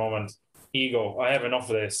I am at the moment, ego, I have enough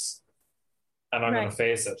of this and I'm going to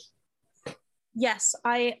face it? Yes,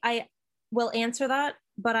 I will answer that,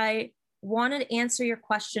 but I wanted to answer your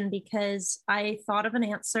question because I thought of an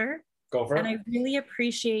answer. Go for it. And I really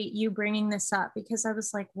appreciate you bringing this up, because I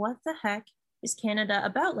was like, what the heck is Canada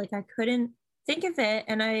about? Like, I couldn't think of it.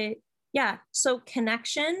 And so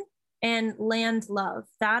connection and land love,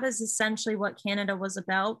 that is essentially what Canada was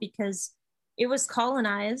about, because it was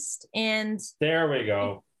colonized. And there we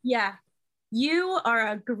go. Yeah, you are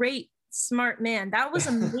a great, smart man. That was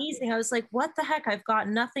amazing. I was like, what the heck? I've got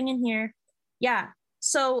nothing in here. Yeah.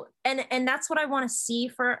 So, and that's what I want to see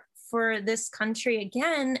for this country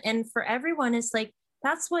again, and for everyone, is like,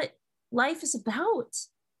 that's what life is about.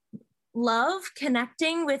 Love,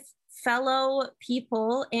 connecting with fellow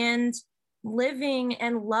people, and living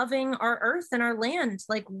and loving our earth and our land.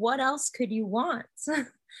 Like, what else could you want?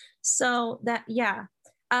 So that,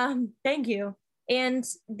 thank you. And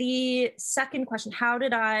the second question, how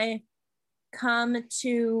did I come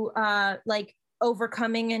to like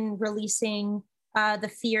overcoming and releasing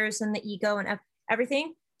the fears and the ego and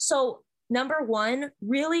everything? So number one,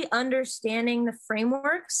 really understanding the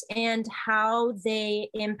frameworks and how they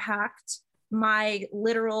impact my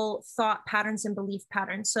literal thought patterns and belief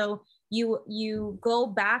patterns. So you go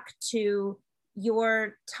back to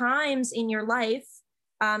your times in your life,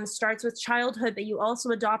 starts with childhood, but you also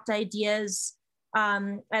adopt ideas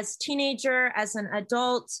as teenager, as an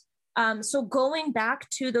adult. So going back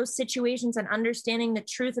to those situations and understanding the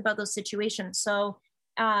truth about those situations. So,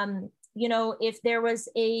 if there was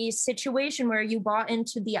a situation where you bought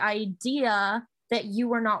into the idea that you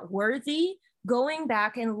were not worthy, going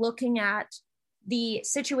back and looking at the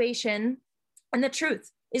situation and the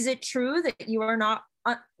truth. Is it true that you are not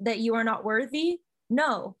worthy?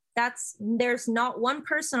 No. there's not one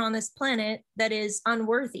person on this planet that is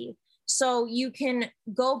unworthy. So you can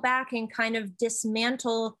go back and kind of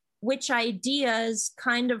dismantle which ideas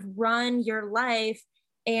kind of run your life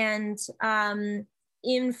and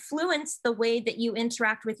influence the way that you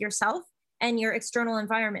interact with yourself and your external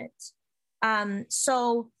environment. And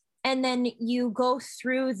then you go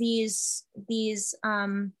through these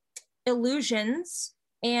illusions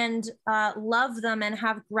and love them and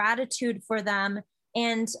have gratitude for them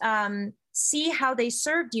and see how they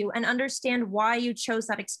served you and understand why you chose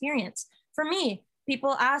that experience. For me,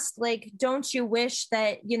 people ask, like, don't you wish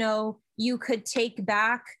that, you could take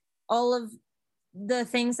back all of the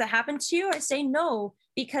things that happened to you? I say no,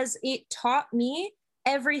 because it taught me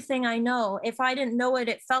everything I know. If I didn't know what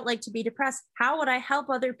it felt like to be depressed, how would I help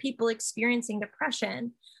other people experiencing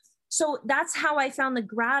depression? So that's how I found the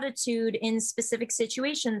gratitude in specific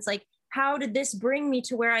situations. Like, how did this bring me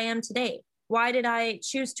to where I am today? Why did I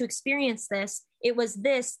choose to experience this? It was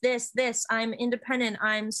this. I'm independent.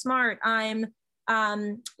 I'm smart. I'm,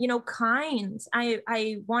 kind.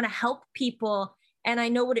 I want to help people. And I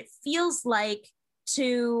know what it feels like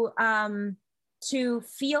to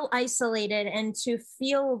feel isolated and to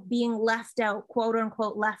feel being left out, quote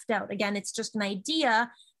unquote, left out. Again, it's just an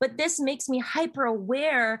idea, but this makes me hyper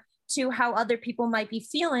aware to how other people might be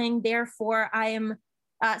feeling. Therefore, I am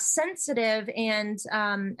sensitive and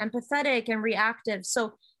empathetic and reactive.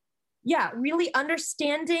 So yeah, really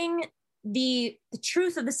understanding the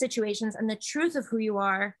truth of the situations and the truth of who you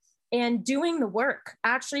are and doing the work,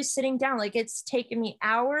 actually sitting down. Like, it's taken me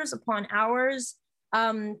hours upon hours,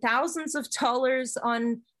 thousands of dollars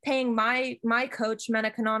on paying my coach,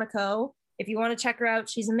 Mena Canonico. If you want to check her out,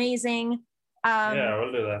 she's amazing. Yeah,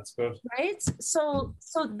 we'll do that. It's good. Right. So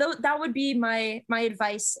that would be my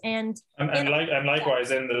advice. And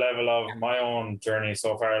likewise, in the level of my own journey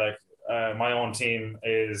so far, like my own team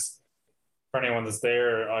is, for anyone that's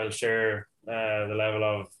there, I'll share the level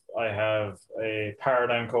of, I have a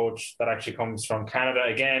paradigm coach that actually comes from Canada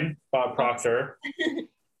again, Bob Proctor.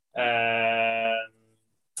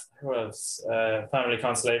 Who else? Family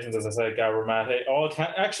Constellations, as I said, Gabor Mate.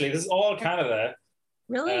 Actually, this is all Canada.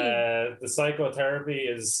 Really? The psychotherapy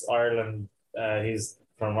is Ireland. He's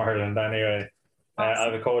from Ireland anyway. Awesome. I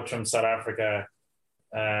have a coach from South Africa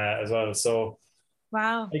as well. So,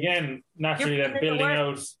 wow. Again, naturally, then building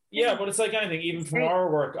out. Yeah, but it's like anything, even from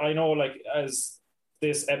our work, I know, like, as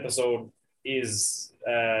this episode is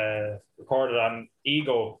recorded on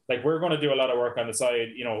ego, like, we're going to do a lot of work on the side,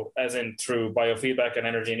 as in through biofeedback and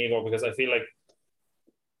energy and ego, because I feel like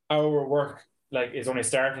our work, like, is only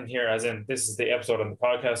starting here, as in this is the episode on the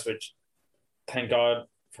podcast, which, thank God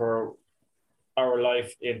for our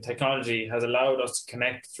life in technology, has allowed us to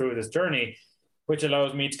connect through this journey, which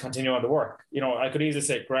allows me to continue on the work. I could easily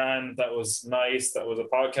say, grand, that was nice, that was a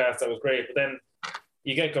podcast, that was great, but then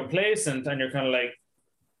you get complacent and you're kind of like,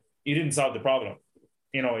 you didn't solve the problem.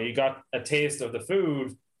 You got a taste of the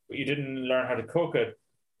food, but you didn't learn how to cook it.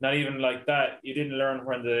 Not even like that, you didn't learn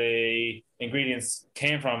where the ingredients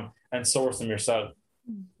came from and source them yourself.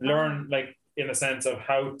 Learn, like, in the sense of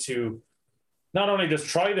how to not only just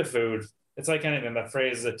try the food. It's like anything, that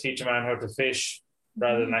phrase that teach a man how to fish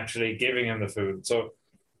rather than actually giving him the food. So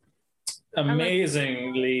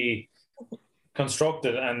amazingly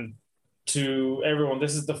constructed. And to everyone,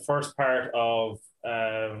 this is the first part of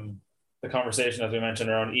the conversation, as we mentioned,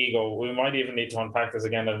 around ego. We might even need to unpack this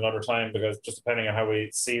again at another time, because just depending on how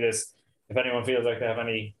we see this, if anyone feels like they have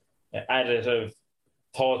any additive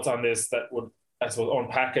thoughts on this that would, I suppose,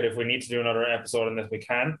 unpack it, if we need to do another episode on this, we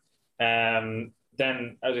can.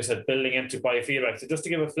 Then, as I said, building into biofeedback. So just to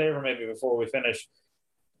give a flavor maybe before we finish,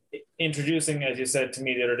 introducing, as you said to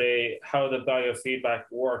me the other day, how the biofeedback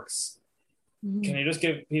works. Mm-hmm. Can you just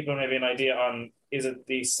give people maybe an idea on, is it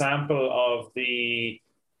the sample of the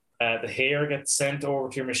hair gets sent over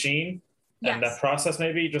to your machine? Yes. And that process,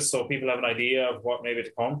 maybe, just so people have an idea of what maybe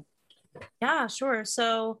to come? Yeah, sure.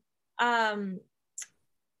 So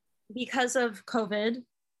because of COVID,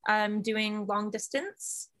 I'm doing long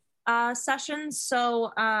distance sessions.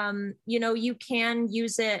 So, you can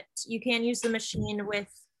use the machine with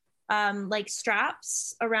like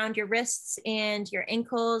straps around your wrists and your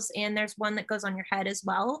ankles. And there's one that goes on your head as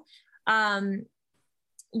well. But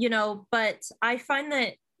I find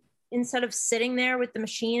that instead of sitting there with the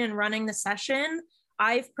machine and running the session,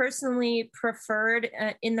 I've personally preferred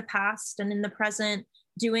in the past and in the present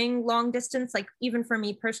doing long distance, like even for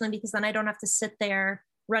me personally, because then I don't have to sit there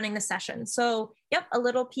running the session. So, yep, a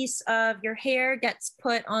little piece of your hair gets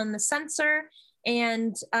put on the sensor,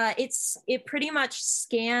 and it pretty much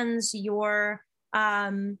scans your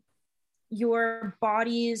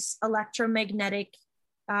body's electromagnetic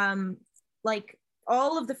like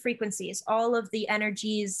all of the frequencies, all of the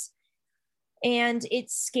energies, and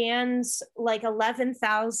it scans like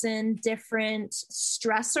 11,000 different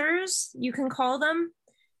stressors, you can call them.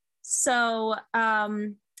 So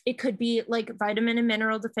it could be like vitamin and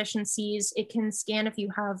mineral deficiencies. It can scan if you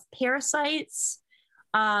have parasites.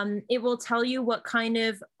 It will tell you what kind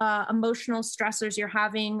of emotional stressors you're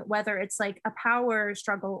having, whether it's like a power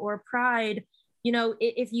struggle or pride. You know,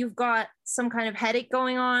 if you've got some kind of headache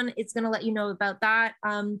going on, it's going to let you know about that.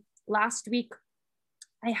 Last week,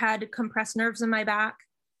 I had compressed nerves in my back,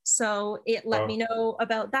 so it let me know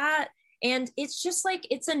about that. And it's just like,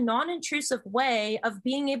 it's a non-intrusive way of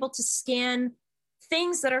being able to scan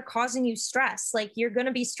things that are causing you stress. Like, you're going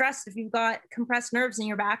to be stressed if you've got compressed nerves in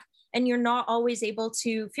your back, and you're not always able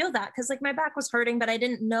to feel that. Cause like my back was hurting, but I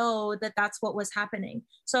didn't know that that's what was happening.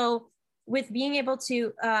 So with being able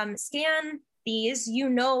to scan these, you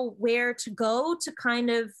know where to go to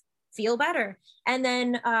kind of feel better. And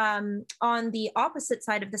then on the opposite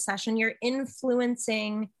side of the session, you're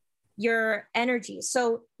influencing your energy.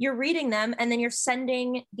 So you're reading them, and then you're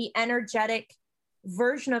sending the energetic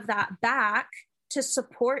version of that back to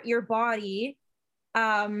support your body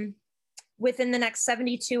within the next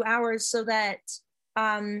 72 hours, so that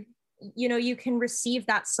you know, you can receive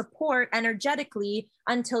that support energetically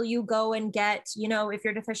until you go and get, you know, if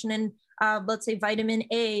you're deficient in let's say vitamin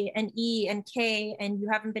A and E and K, and you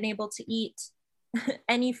haven't been able to eat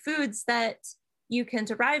any foods that you can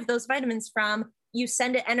derive those vitamins from, you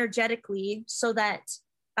send it energetically so that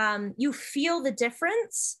you feel the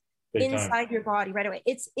difference inside your body right away.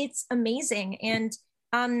 It's amazing. And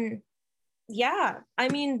yeah, I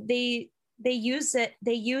mean, they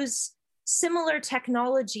use similar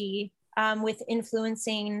technology with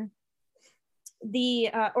influencing the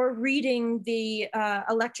or reading the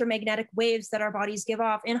electromagnetic waves that our bodies give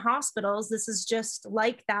off in hospitals. This is just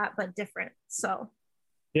like that, but different. So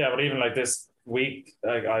yeah, but even like this week,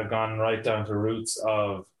 like I've gone right down to roots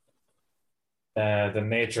of the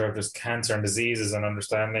nature of just cancer and diseases, and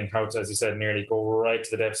understanding how to, as you said, nearly go right to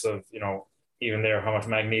the depths of, you know, even there, how much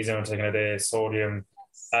magnesium I'm taking a day, sodium,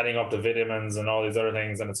 adding up the vitamins and all these other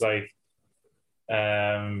things. And it's like,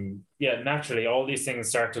 yeah, naturally, all these things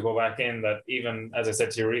start to go back in. That even, as I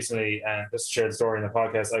said to you recently, and just shared a story in the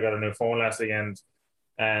podcast, I got a new phone last weekend,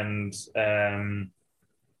 and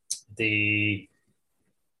the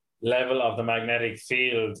level of the magnetic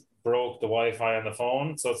field broke the Wi-Fi on the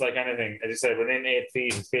phone. So it's like anything, as you said, within 8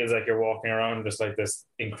 feet, it feels like you're walking around just like this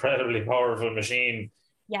incredibly powerful machine.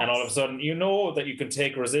 Yes. And all of a sudden, you know that you can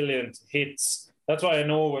take resilient hits. That's why I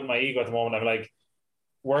know with my ego at the moment, I'm like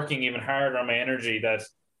working even harder on my energy, that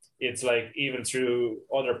it's like even through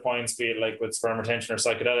other points, be it like with sperm retention or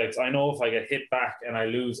psychedelics, I know if I get hit back and I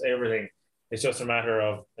lose everything, it's just a matter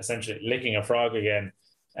of essentially licking a frog again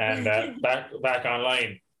and back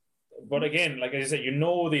online. But again, like as you said, you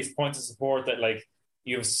know these points of support that like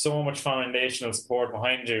you have so much foundational support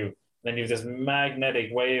behind you, then you have this magnetic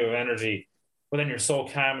wave of energy, but then you're so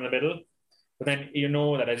calm in the middle. But then you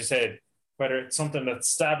know that, as you said, whether it's something that's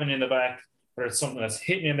stabbing you in the back, whether it's something that's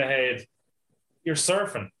hitting you in the head, you're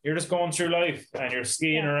surfing. You're just going through life and you're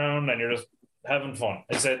skiing around and you're just having fun.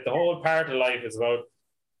 I said the whole part of life is about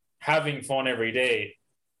having fun every day.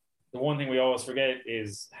 The one thing we always forget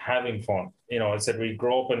is having fun. You know, I said we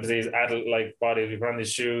grow up into these adult-like bodies. We put on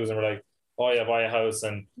these shoes and we're like, oh yeah, buy a house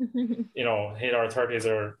and, you know, hit our 30s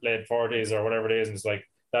or late 40s or whatever it is. And it's like,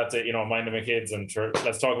 that's it, you know, minding my kids. And sure,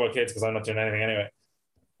 let's talk about kids because I'm not doing anything anyway.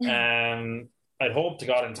 I'd hope to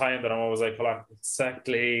God in time that I'm always like, hold on,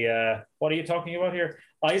 exactly, what are you talking about here?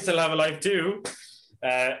 I still have a life too.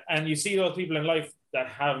 And you see those people in life that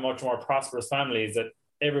have much more prosperous families, that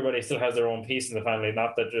everybody still has their own piece in the family,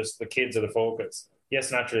 not that just the kids are the focus.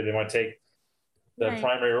 Yes, naturally, they might take the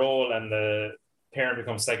primary role and the parent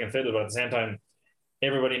becomes second fiddle, but at the same time,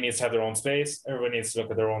 everybody needs to have their own space. Everybody needs to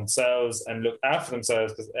look at their own selves and look after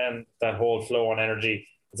themselves, because then that whole flow on energy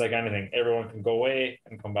is like anything. Everyone can go away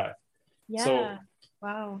and come back. Yeah. So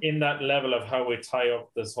wow. In that level of how we tie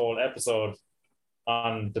up this whole episode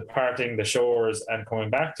on departing the shores and coming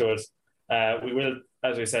back to it, we will,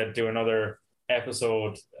 as we said, do another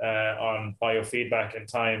episode on biofeedback in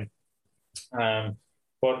time.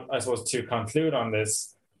 But I suppose to conclude on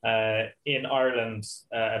this, in Ireland,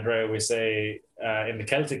 Andrea, we say in the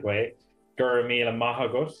Celtic way, Gur Míle Maith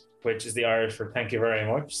Agat, which is the Irish for thank you very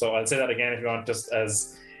much. So I'll say that again if you want, just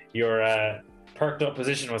as your perked up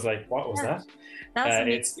position was like, what was that?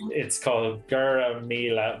 It's called Gur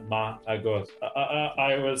Míle Maith Agat.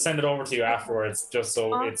 I will send it over to you afterwards, just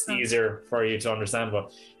so it's easier for you to understand.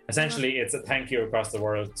 But essentially, it's a thank you across the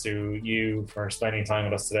world to you for spending time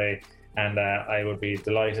with us today. and I would be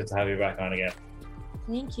delighted to have you back on again.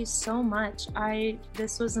 Thank you so much.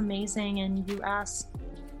 This was amazing, and you asked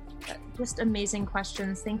just amazing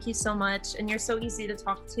questions. Thank you so much, and you're so easy to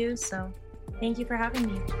talk to, so thank you for having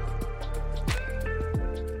me.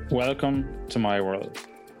 Welcome to my world,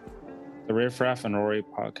 the Riff Raff and Rory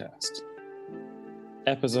podcast.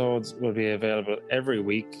 Episodes will be available every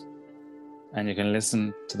week, and you can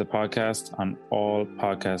listen to the podcast on all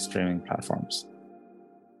podcast streaming platforms.